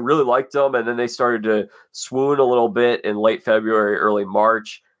 I really liked them, and then they started to swoon a little bit in late February, early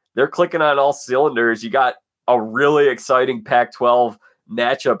March. They're clicking on all cylinders. You got a really exciting Pac-12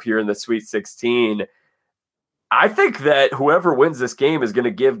 matchup here in the Sweet 16. I think that whoever wins this game is going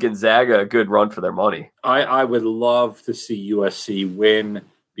to give Gonzaga a good run for their money. I would love to see USC win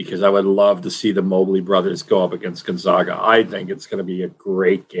because I would love to see the Mobley brothers go up against Gonzaga. I think it's going to be a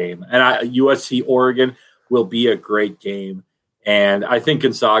great game. And USC-Oregon will be a great game. And I think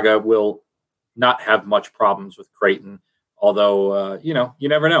Gonzaga will not have much problems with Creighton, although, you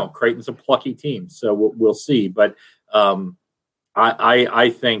never know. Creighton's a plucky team, so we'll see. But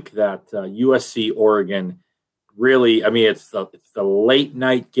I think that USC-Oregon – really, I mean, it's the late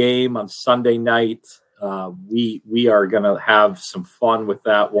night game on Sunday night. We are going to have some fun with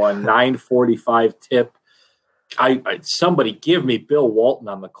that one. 9:45 tip. Somebody give me Bill Walton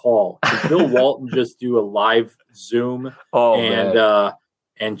on the call. Can Bill Walton just do a live Zoom?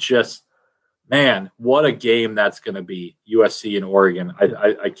 And just, man, what a game that's going to be. USC and Oregon.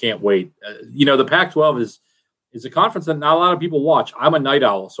 I can't wait. The Pac-12 is a conference that not a lot of people watch. I'm a night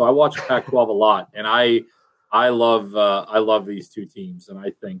owl, so I watch Pac-12 a lot, and I love these two teams, and I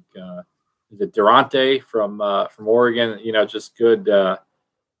think the Durante from Oregon, just good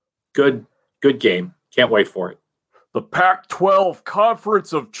game. Can't wait for it. The Pac-12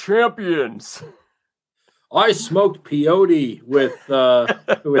 Conference of Champions. I smoked peyote with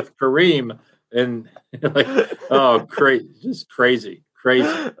Kareem, and just crazy.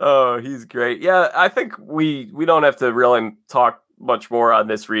 Oh, he's great. Yeah, I think we don't have to really talk much more on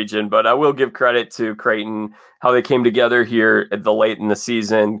this region, but I will give credit to Creighton, how they came together here at the late in the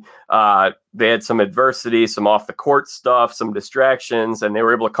season. They had some adversity, some off the court stuff, some distractions, and they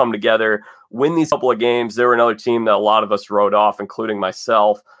were able to come together, win these couple of games. They were another team that a lot of us wrote off, including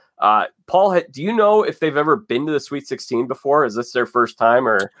myself. Paul, do you know if they've ever been to the Sweet 16 before? Is this their first time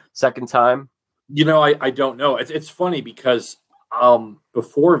or second time? I don't know. It's funny because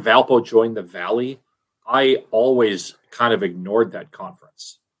before Valpo joined the Valley, I always kind of ignored that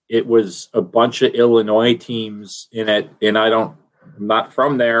conference. It was a bunch of Illinois teams in it, and I'm not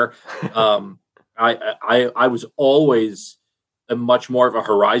from there. I was always a much more of a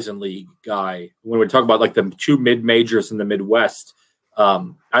Horizon League guy. When we talk about like the two mid-majors in the Midwest,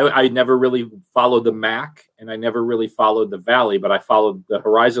 I never really followed the MAC, and I never really followed the Valley, but I followed the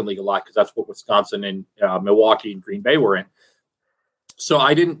Horizon League a lot because that's what Wisconsin and Milwaukee and Green Bay were in. So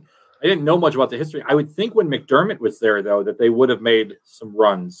I didn't know much about the history. I would think when McDermott was there, though, that they would have made some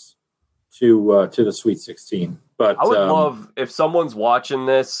runs to the Sweet 16. But I would love if someone's watching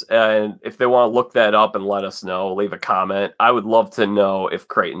this and if they want to look that up and let us know, leave a comment. I would love to know if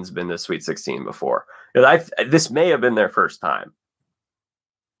Creighton's been to Sweet 16 before. This may have been their first time.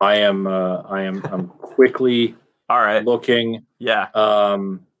 I'm quickly all right looking. Yeah.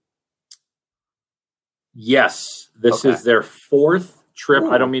 Yes, this is their fourth trip.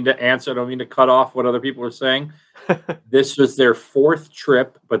 Ooh. I don't mean to cut off what other people are saying. This was their fourth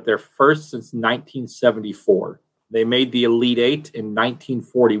trip, but their first since 1974. They made the Elite Eight in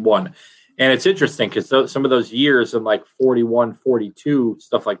 1941. And it's interesting because some of those years in like 41, 42,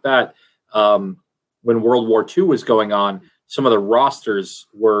 stuff like that, when World War II was going on, some of the rosters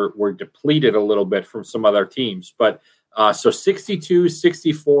were depleted a little bit from some other teams. But so 62,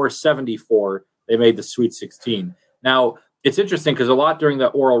 64, 74, they made the Sweet 16. Now, it's interesting because a lot during the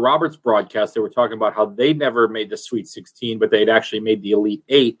Oral Roberts broadcast, they were talking about how they never made the Sweet 16, but they'd actually made the Elite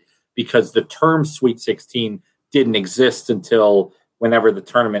Eight because the term Sweet 16 didn't exist until whenever the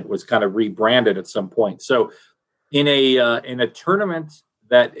tournament was kind of rebranded at some point. So in a tournament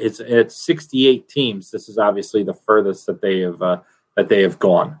that is at 68 teams, this is obviously the furthest that they have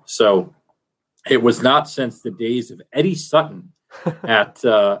gone. So it was not since the days of Eddie Sutton at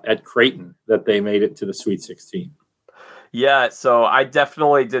Creighton that they made it to the Sweet 16. Yeah, so I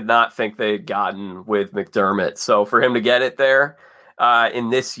definitely did not think they had gotten with McDermott. So for him to get it there in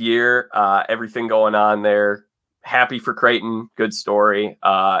this year, everything going on there, happy for Creighton, good story.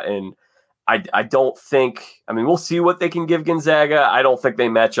 And I don't think, I mean, we'll see what they can give Gonzaga. I don't think they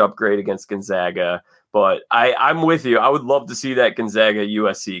match up great against Gonzaga, but I'm with you. I would love to see that Gonzaga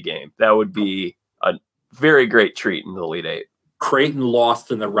USC game. That would be a very great treat in the Elite Eight. Creighton lost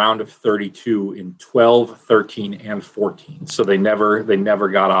in the round of 32 in 12, 13, and 14. So they never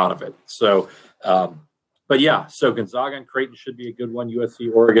got out of it. So, but yeah, so Gonzaga and Creighton should be a good one,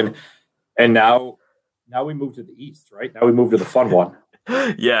 USC, Oregon. And now we move to the East, right? Now we move to the fun one.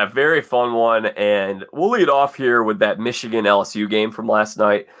 Yeah, very fun one. And we'll lead off here with that Michigan LSU game from last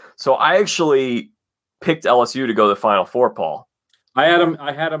night. So I actually picked LSU to go to the Final Four, Paul. I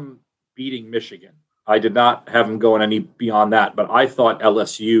had them beating Michigan. I did not have them going any beyond that, but I thought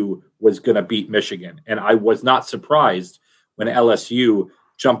LSU was going to beat Michigan. And I was not surprised when LSU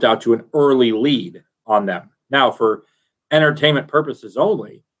jumped out to an early lead on them. Now, for entertainment purposes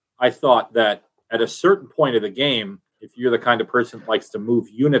only, I thought that at a certain point of the game, if you're the kind of person that likes to move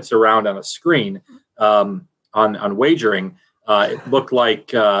units around on a screen on wagering, it looked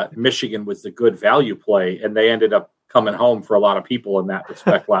like Michigan was the good value play, and they ended up coming home for a lot of people in that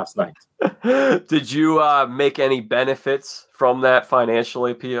respect last night. Did you make any benefits from that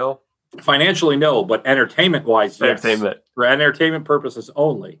financially, P.O.? Financially, no, but entertainment-wise, yes. Entertainment. For entertainment purposes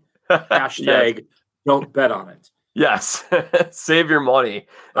only. Hashtag yes. Don't bet on it. Yes. Save your money.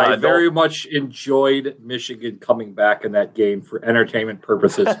 I very much enjoyed Michigan coming back in that game for entertainment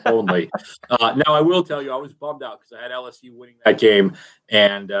purposes only. Now, I will tell you, I was bummed out because I had LSU winning that game.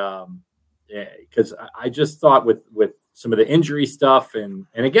 And because I just thought with some of the injury stuff, and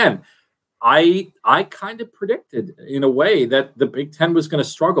again, I kind of predicted in a way that the Big Ten was going to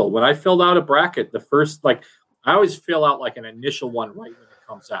struggle. When I filled out a bracket, the first, I always fill out like an initial one right when it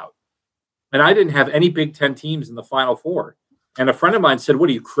comes out. And I didn't have any Big Ten teams in the Final Four. And a friend of mine said, "What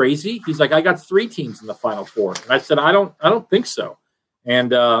are you, crazy?" He's like, "I got 3 teams in the Final Four." And I said, I don't think so.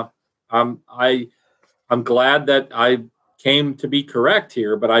 And I'm glad that I came to be correct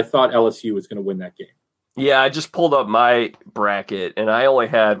here, but I thought LSU was going to win that game. Yeah, I just pulled up my bracket, and I only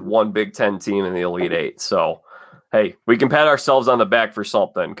had one Big Ten team in the Elite Eight. So, hey, we can pat ourselves on the back for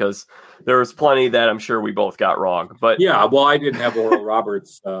something, because there was plenty that I'm sure we both got wrong. But yeah, well, I didn't have Oral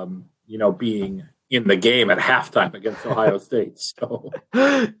Roberts, being in the game at halftime against Ohio State. So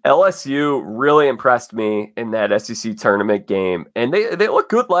LSU really impressed me in that SEC tournament game, and they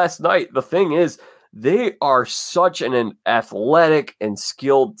looked good last night. The thing is, they are such an athletic and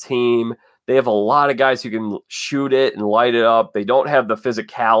skilled team. They have a lot of guys who can shoot it and light it up. They don't have the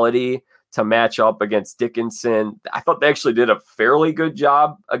physicality to match up against Dickinson. I thought they actually did a fairly good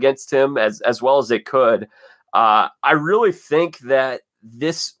job against him as well as they could. I really think that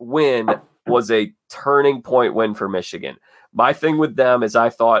this win was a turning point win for Michigan. My thing with them is I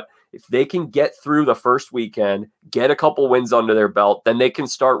thought if they can get through the first weekend, get a couple wins under their belt, then they can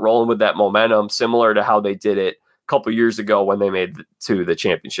start rolling with that momentum, similar to how they did it a couple years ago when they made to the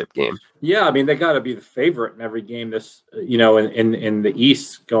championship game. Yeah, I mean, they got to be the favorite in every game this, in the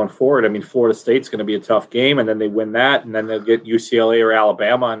East going forward. I mean, Florida State's going to be a tough game, and then they win that, and then they'll get UCLA or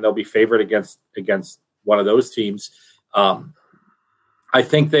Alabama, and they'll be favored against one of those teams. I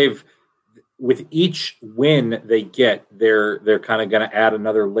think with each win they get, they're kind of going to add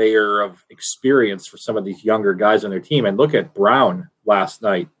another layer of experience for some of these younger guys on their team. And look at Brown last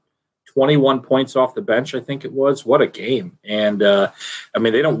night, 21 points off the bench, I think it was. What a game. And I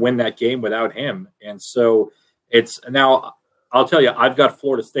mean, they don't win that game without him. And so now I'll tell you, I've got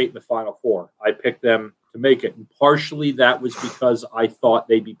Florida State in the Final Four. I picked them to make it. And partially that was because I thought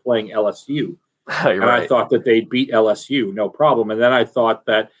they'd be playing LSU. And right. I thought that they'd beat LSU, no problem. And then I thought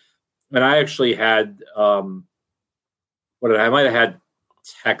that, and I actually had, I might have had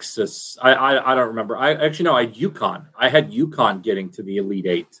Texas. I don't remember. I had UConn. I had UConn getting to the Elite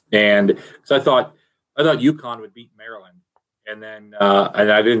Eight. And because I thought UConn would beat Maryland. And then,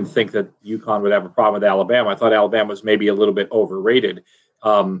 and I didn't think that UConn would have a problem with Alabama. I thought Alabama was maybe a little bit overrated.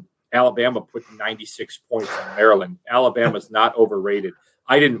 Alabama put 96 points on Maryland. Alabama's not overrated.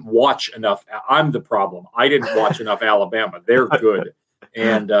 I didn't watch enough. I'm the problem. I didn't watch enough Alabama. They're good.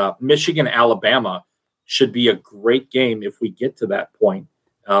 And Michigan, Alabama should be a great game if we get to that point.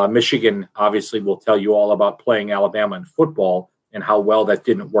 Michigan obviously will tell you all about playing Alabama in football and how well that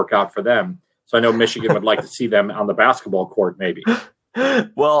didn't work out for them. So I know Michigan would like to see them on the basketball court maybe.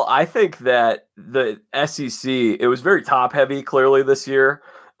 Well, I think that the SEC, it was very top heavy clearly this year.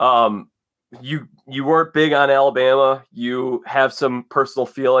 You weren't big on Alabama. You have some personal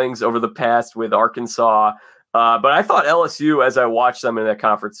feelings over the past with Arkansas. But I thought LSU, as I watched them in that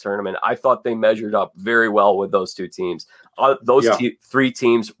conference tournament, I thought they measured up very well with those two teams. Those 3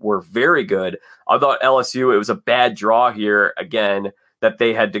 teams were very good. I thought LSU, it was a bad draw here again, that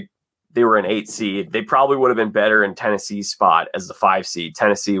they were an 8 seed. They probably would have been better in Tennessee's spot as the 5 seed.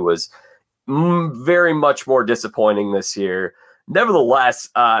 Tennessee was very much more disappointing this year. nevertheless,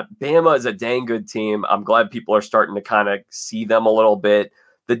 Bama is a dang good team. I'm glad people are starting to kind of see them a little bit.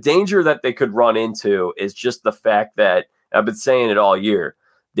 The danger that they could run into is just the fact that, I've been saying it all year,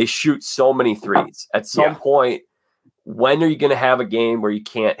 they shoot so many threes. At some point, when are you going to have a game where you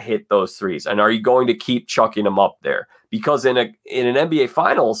can't hit those threes? And are you going to keep chucking them up there? Because in an NBA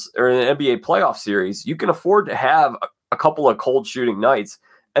Finals or an NBA playoff series, you can afford to have a couple of cold shooting nights.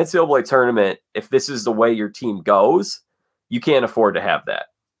 NCAA tournament, if this is the way your team goes, you can't afford to have that.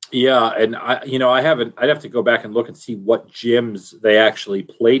 Yeah, and I'd have to go back and look and see what gyms they actually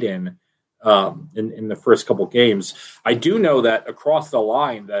played in the first couple games. I do know that across the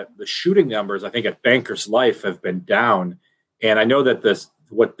line that the shooting numbers, I think at Bankers Life, have been down, and I know that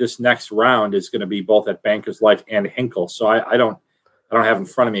this next round is going to be both at Bankers Life and Hinkle. So I don't have in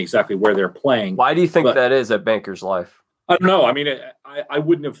front of me exactly where they're playing. Why do you think that is at Bankers Life? I don't know. I mean, I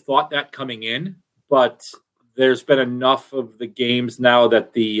wouldn't have thought that coming in, but there's been enough of the games now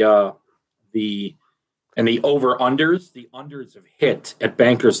that the unders have hit at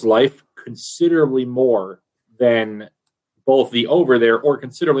Bankers Life considerably more than both the over there or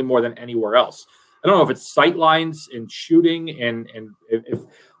considerably more than anywhere else. I don't know if it's sight lines and shooting and if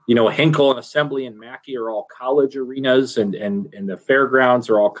Hinkle and Assembly and Mackey are all college arenas and the fairgrounds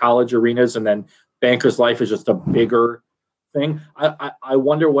are all college arenas, and then Bankers Life is just a bigger thing. I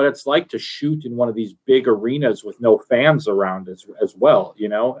wonder what it's like to shoot in one of these big arenas with no fans around as well,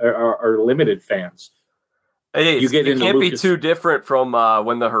 or limited fans. It can't be too different from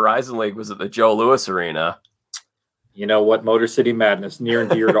when the Horizon League was at the Joe Louis Arena. You know what? Motor City Madness, near and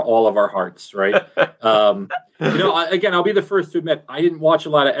dear to all of our hearts, right? Again, I'll be the first to admit, I didn't watch a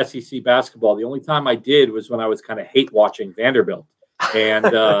lot of SEC basketball. The only time I did was when I was kind of hate watching Vanderbilt. And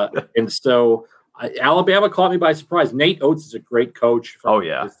so Alabama caught me by surprise. Nate Oates is a great coach from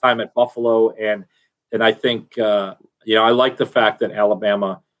his time at Buffalo. And I think, I like the fact that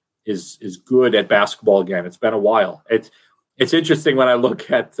Alabama is good at basketball again. It's been a while. It's interesting when I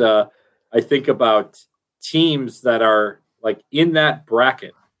look at, I think about teams that are like in that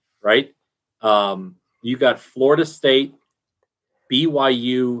bracket, right? You got Florida State,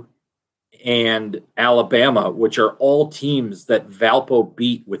 BYU, and Alabama, which are all teams that Valpo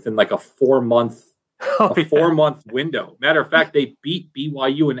beat within like a 4 month window. Matter of fact, they beat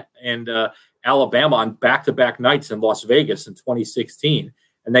BYU and Alabama on back-to-back nights in Las Vegas in 2016,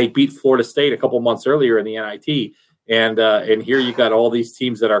 and they beat Florida State a couple months earlier in the NIT. And here you got all these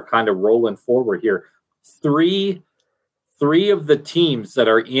teams that are kind of rolling forward here. Three of the teams that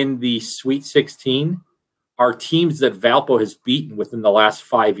are in the Sweet 16 are teams that Valpo has beaten within the last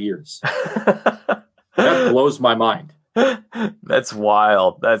 5 years. That blows my mind. That's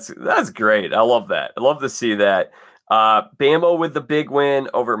wild. That's great. I love that. I love to see that. Bama with the big win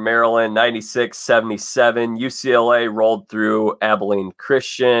over Maryland, 96-77. UCLA rolled through Abilene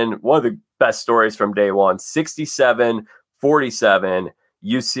Christian. One of the best stories from day one, 67-47.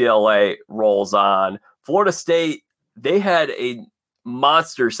 UCLA rolls on. Florida State, they had a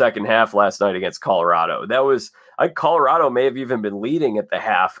monster second half last night against Colorado. Colorado may have even been leading at the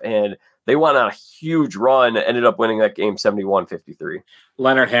half, and they went on a huge run, ended up winning that game 71-53.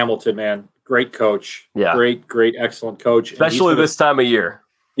 Leonard Hamilton, man, great coach. Yeah. Great, excellent coach. Especially this time of year.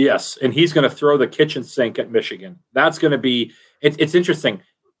 Yes, and he's going to throw the kitchen sink at Michigan. That's going to be – it's interesting.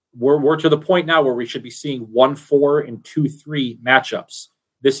 We're to the point now where we should be seeing 1-4 and 2-3 matchups.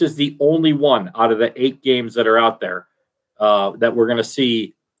 This is the only one out of the 8 games that are out there that we're going to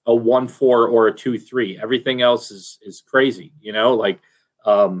see a 1-4 or a 2-3. Everything else is crazy. There's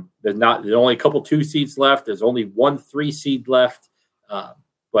only a couple 2 seeds left. There's only 1 3 seed left.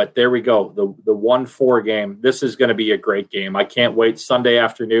 But there we go. The 1-4 game. This is going to be a great game. I can't wait. Sunday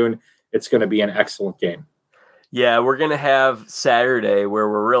afternoon. It's going to be an excellent game. Yeah, we're going to have Saturday where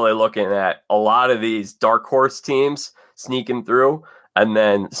we're really looking at a lot of these dark horse teams sneaking through. And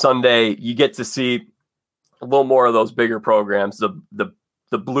then Sunday, you get to see a little more of those bigger programs, the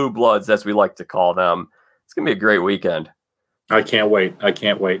blue bloods, as we like to call them. It's going to be a great weekend. I can't wait.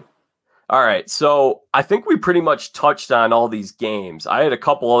 All right, so I think we pretty much touched on all these games. I had a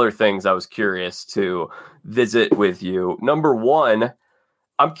couple other things I was curious to visit with you. Number one,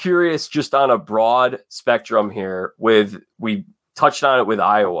 I'm curious just on a broad spectrum here we touched on it with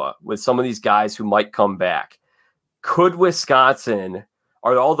Iowa, with some of these guys who might come back. Could Wisconsin,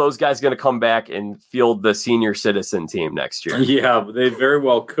 are all those guys going to come back and field the senior citizen team next year? Yeah, they very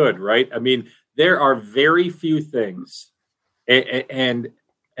well could, right? I mean, there are very few things. And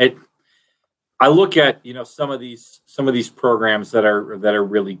I look at, some of these programs that are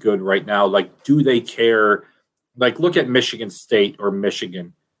really good right now. Like, do they care? Like, look at Michigan State or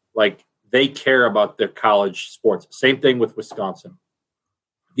Michigan. Like, they care about their college sports. Same thing with Wisconsin.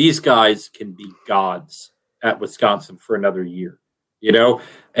 These guys can be gods at Wisconsin for another year,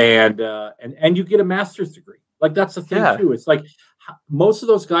 and you get a master's degree. Like, that's the thing too. It's like most of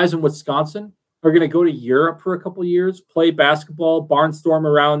those guys in Wisconsin are going to go to Europe for a couple of years, play basketball, barnstorm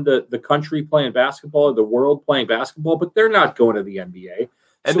around the country playing basketball, the world playing basketball, but they're not going to the NBA.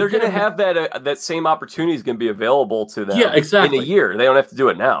 And they're going to have that same opportunity is going to be available to them exactly. in a year. They don't have to do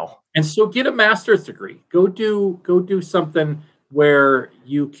it now. And so get a master's degree. Go do something where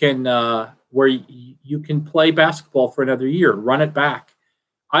you can play basketball for another year. Run it back.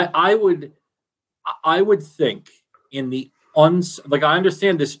 I would think in the I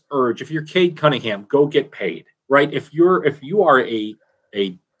understand this urge. If you're Cade Cunningham, go get paid, right? If you are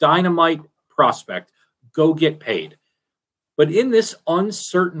a dynamite prospect, go get paid. But in this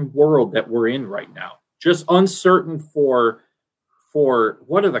uncertain world that we're in right now, just uncertain for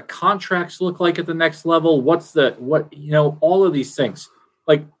what do the contracts look like at the next level? All of these things.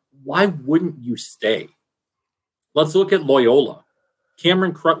 Like, why wouldn't you stay? Let's look at Loyola,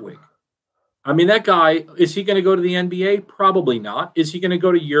 Cameron Krutwig. I mean, that guy, is he going to go to the NBA? Probably not. Is he going to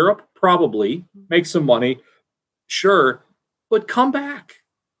go to Europe? Probably. Make some money. Sure. But come back,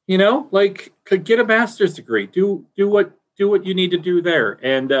 get a master's degree. Do what you need to do there.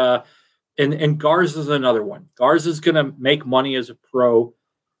 And Garza's another one. Garza's going to make money as a pro,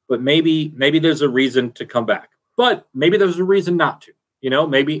 but maybe there's a reason to come back. But maybe there's a reason not to.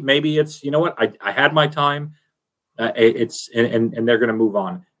 Maybe it's, I had my time. And they're going to move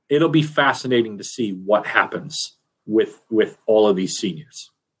on. It'll be fascinating to see what happens with all of these seniors.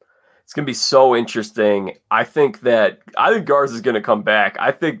 It's going to be so interesting. I think Garza is going to come back.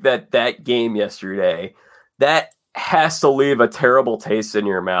 I think that game yesterday, that has to leave a terrible taste in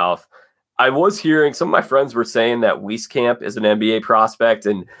your mouth. I was hearing some of my friends were saying that Wieskamp is an NBA prospect.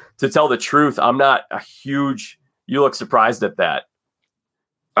 And to tell the truth, I'm not you look surprised at that.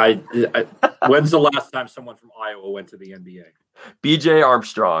 When's the last time someone from Iowa went to the NBA? BJ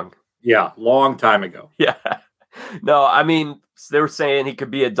Armstrong. Yeah, long time ago. Yeah. No, I mean, they were saying he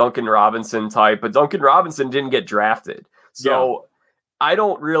could be a Duncan Robinson type, but Duncan Robinson didn't get drafted. So I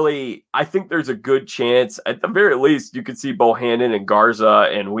think there's a good chance, at the very least, you could see Bohannon and Garza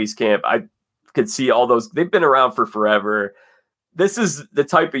and Wieskamp. I could see all those. They've been around for forever. This is the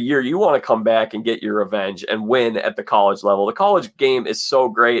type of year you want to come back and get your revenge and win at the college level. The college game is so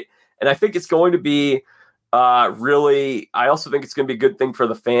great. And I think it's going to be I also think it's going to be a good thing for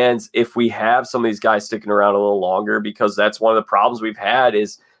the fans if we have some of these guys sticking around a little longer, because that's one of the problems we've had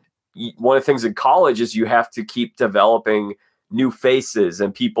is one of the things in college is you have to keep developing new faces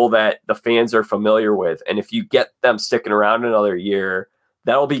and people that the fans are familiar with. And if you get them sticking around another year,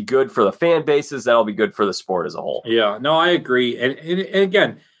 that'll be good for the fan bases. That'll be good for the sport as a whole. Yeah, no, I agree. And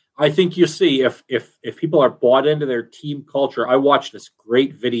again, I think you see if people are bought into their team culture. I watched this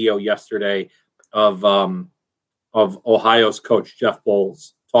great video yesterday of Ohio's coach, Jeff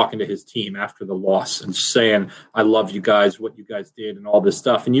Bowles, talking to his team after the loss and saying, I love you guys, what you guys did and all this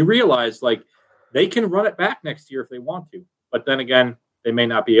stuff. And you realize, like, they can run it back next year if they want to. But then again, they may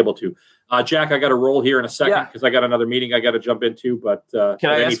not be able to. Jack, I got to roll here in a second because I got another meeting I got to jump into. But can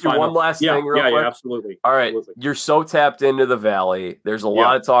I ask you one last thing real quick? Yeah, absolutely. All right. Absolutely. You're so tapped into the Valley. There's a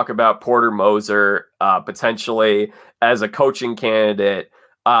lot of talk about Porter Moser potentially as a coaching candidate.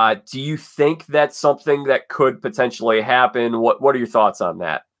 Do you think that's something that could potentially happen? What are your thoughts on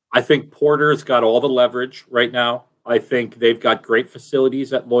that? I think Porter's got all the leverage right now. I think they've got great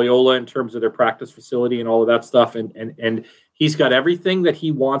facilities at Loyola in terms of their practice facility and all of that stuff. And he's got everything that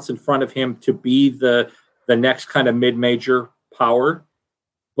he wants in front of him to be the next kind of mid-major power.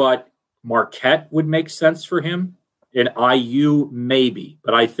 But Marquette would make sense for him. And IU, maybe.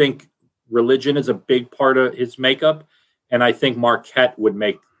 But I think religion is a big part of his makeup. And I think Marquette would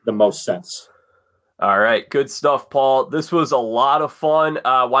make the most sense. All right. Good stuff, Paul. This was a lot of fun.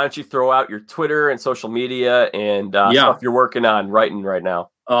 Why don't you throw out your Twitter and social media and stuff you're working on writing right now?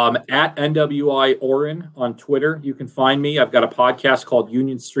 At NWI Oren on Twitter, you can find me. I've got a podcast called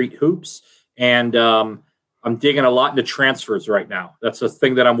Union Street Hoops, and I'm digging a lot into transfers right now. That's a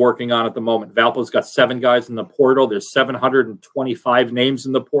thing that I'm working on at the moment. Valpo's got 7 guys in the portal. There's 725 names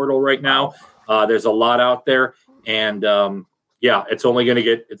in the portal right now. There's a lot out there. And it's only going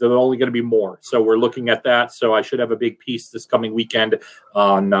to be more. So we're looking at that. So I should have a big piece this coming weekend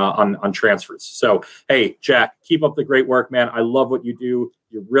on transfers. So, hey, Jack, keep up the great work, man. I love what you do.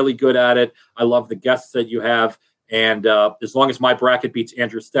 You're really good at it. I love the guests that you have. And as long as my bracket beats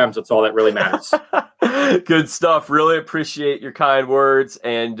Andrew Stem's, that's all that really matters. Good stuff. Really appreciate your kind words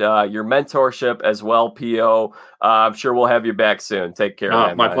and your mentorship as well, P.O. I'm sure we'll have you back soon. Take care.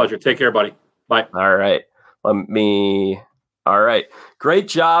 My pleasure. Take care, buddy. Bye. All right. All right. Great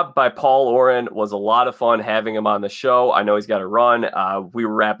job by Paul Oren. Was a lot of fun having him on the show. I know he's got to run. We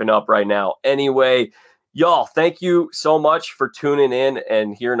were wrapping up right now. Anyway, y'all, thank you so much for tuning in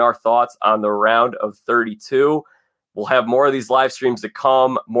and hearing our thoughts on the round of 32. We'll have more of these live streams to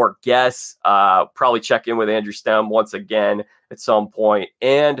come, more guests, probably check in with Andrew Stem once again at some point.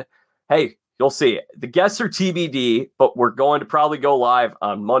 And hey, you'll see it. The guests are TBD, but we're going to probably go live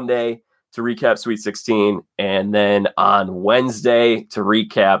on Monday to recap Sweet 16 and then on Wednesday to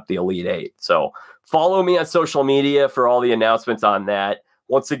recap the Elite Eight. So follow me on social media for all the announcements on that.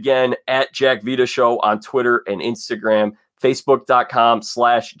 Once again, at Jack Vita Show on Twitter and Instagram.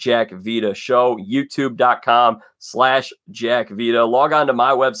 Facebook.com/Jack Vita Show, YouTube.com/Jack Vita. Log on to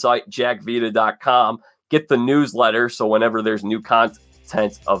my website, jackvita.com. Get the newsletter so whenever there's new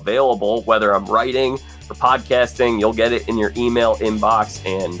content available, whether I'm writing or podcasting, you'll get it in your email inbox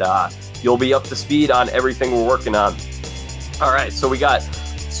and you'll be up to speed on everything we're working on. All right, so we got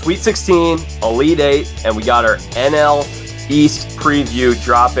Sweet 16, Elite 8, and we got our NL East preview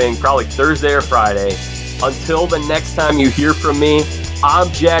dropping probably Thursday or Friday. Until the next time you hear from me,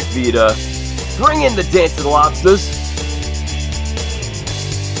 I'm Jack Vita. Bring in the Dance of the Lobsters.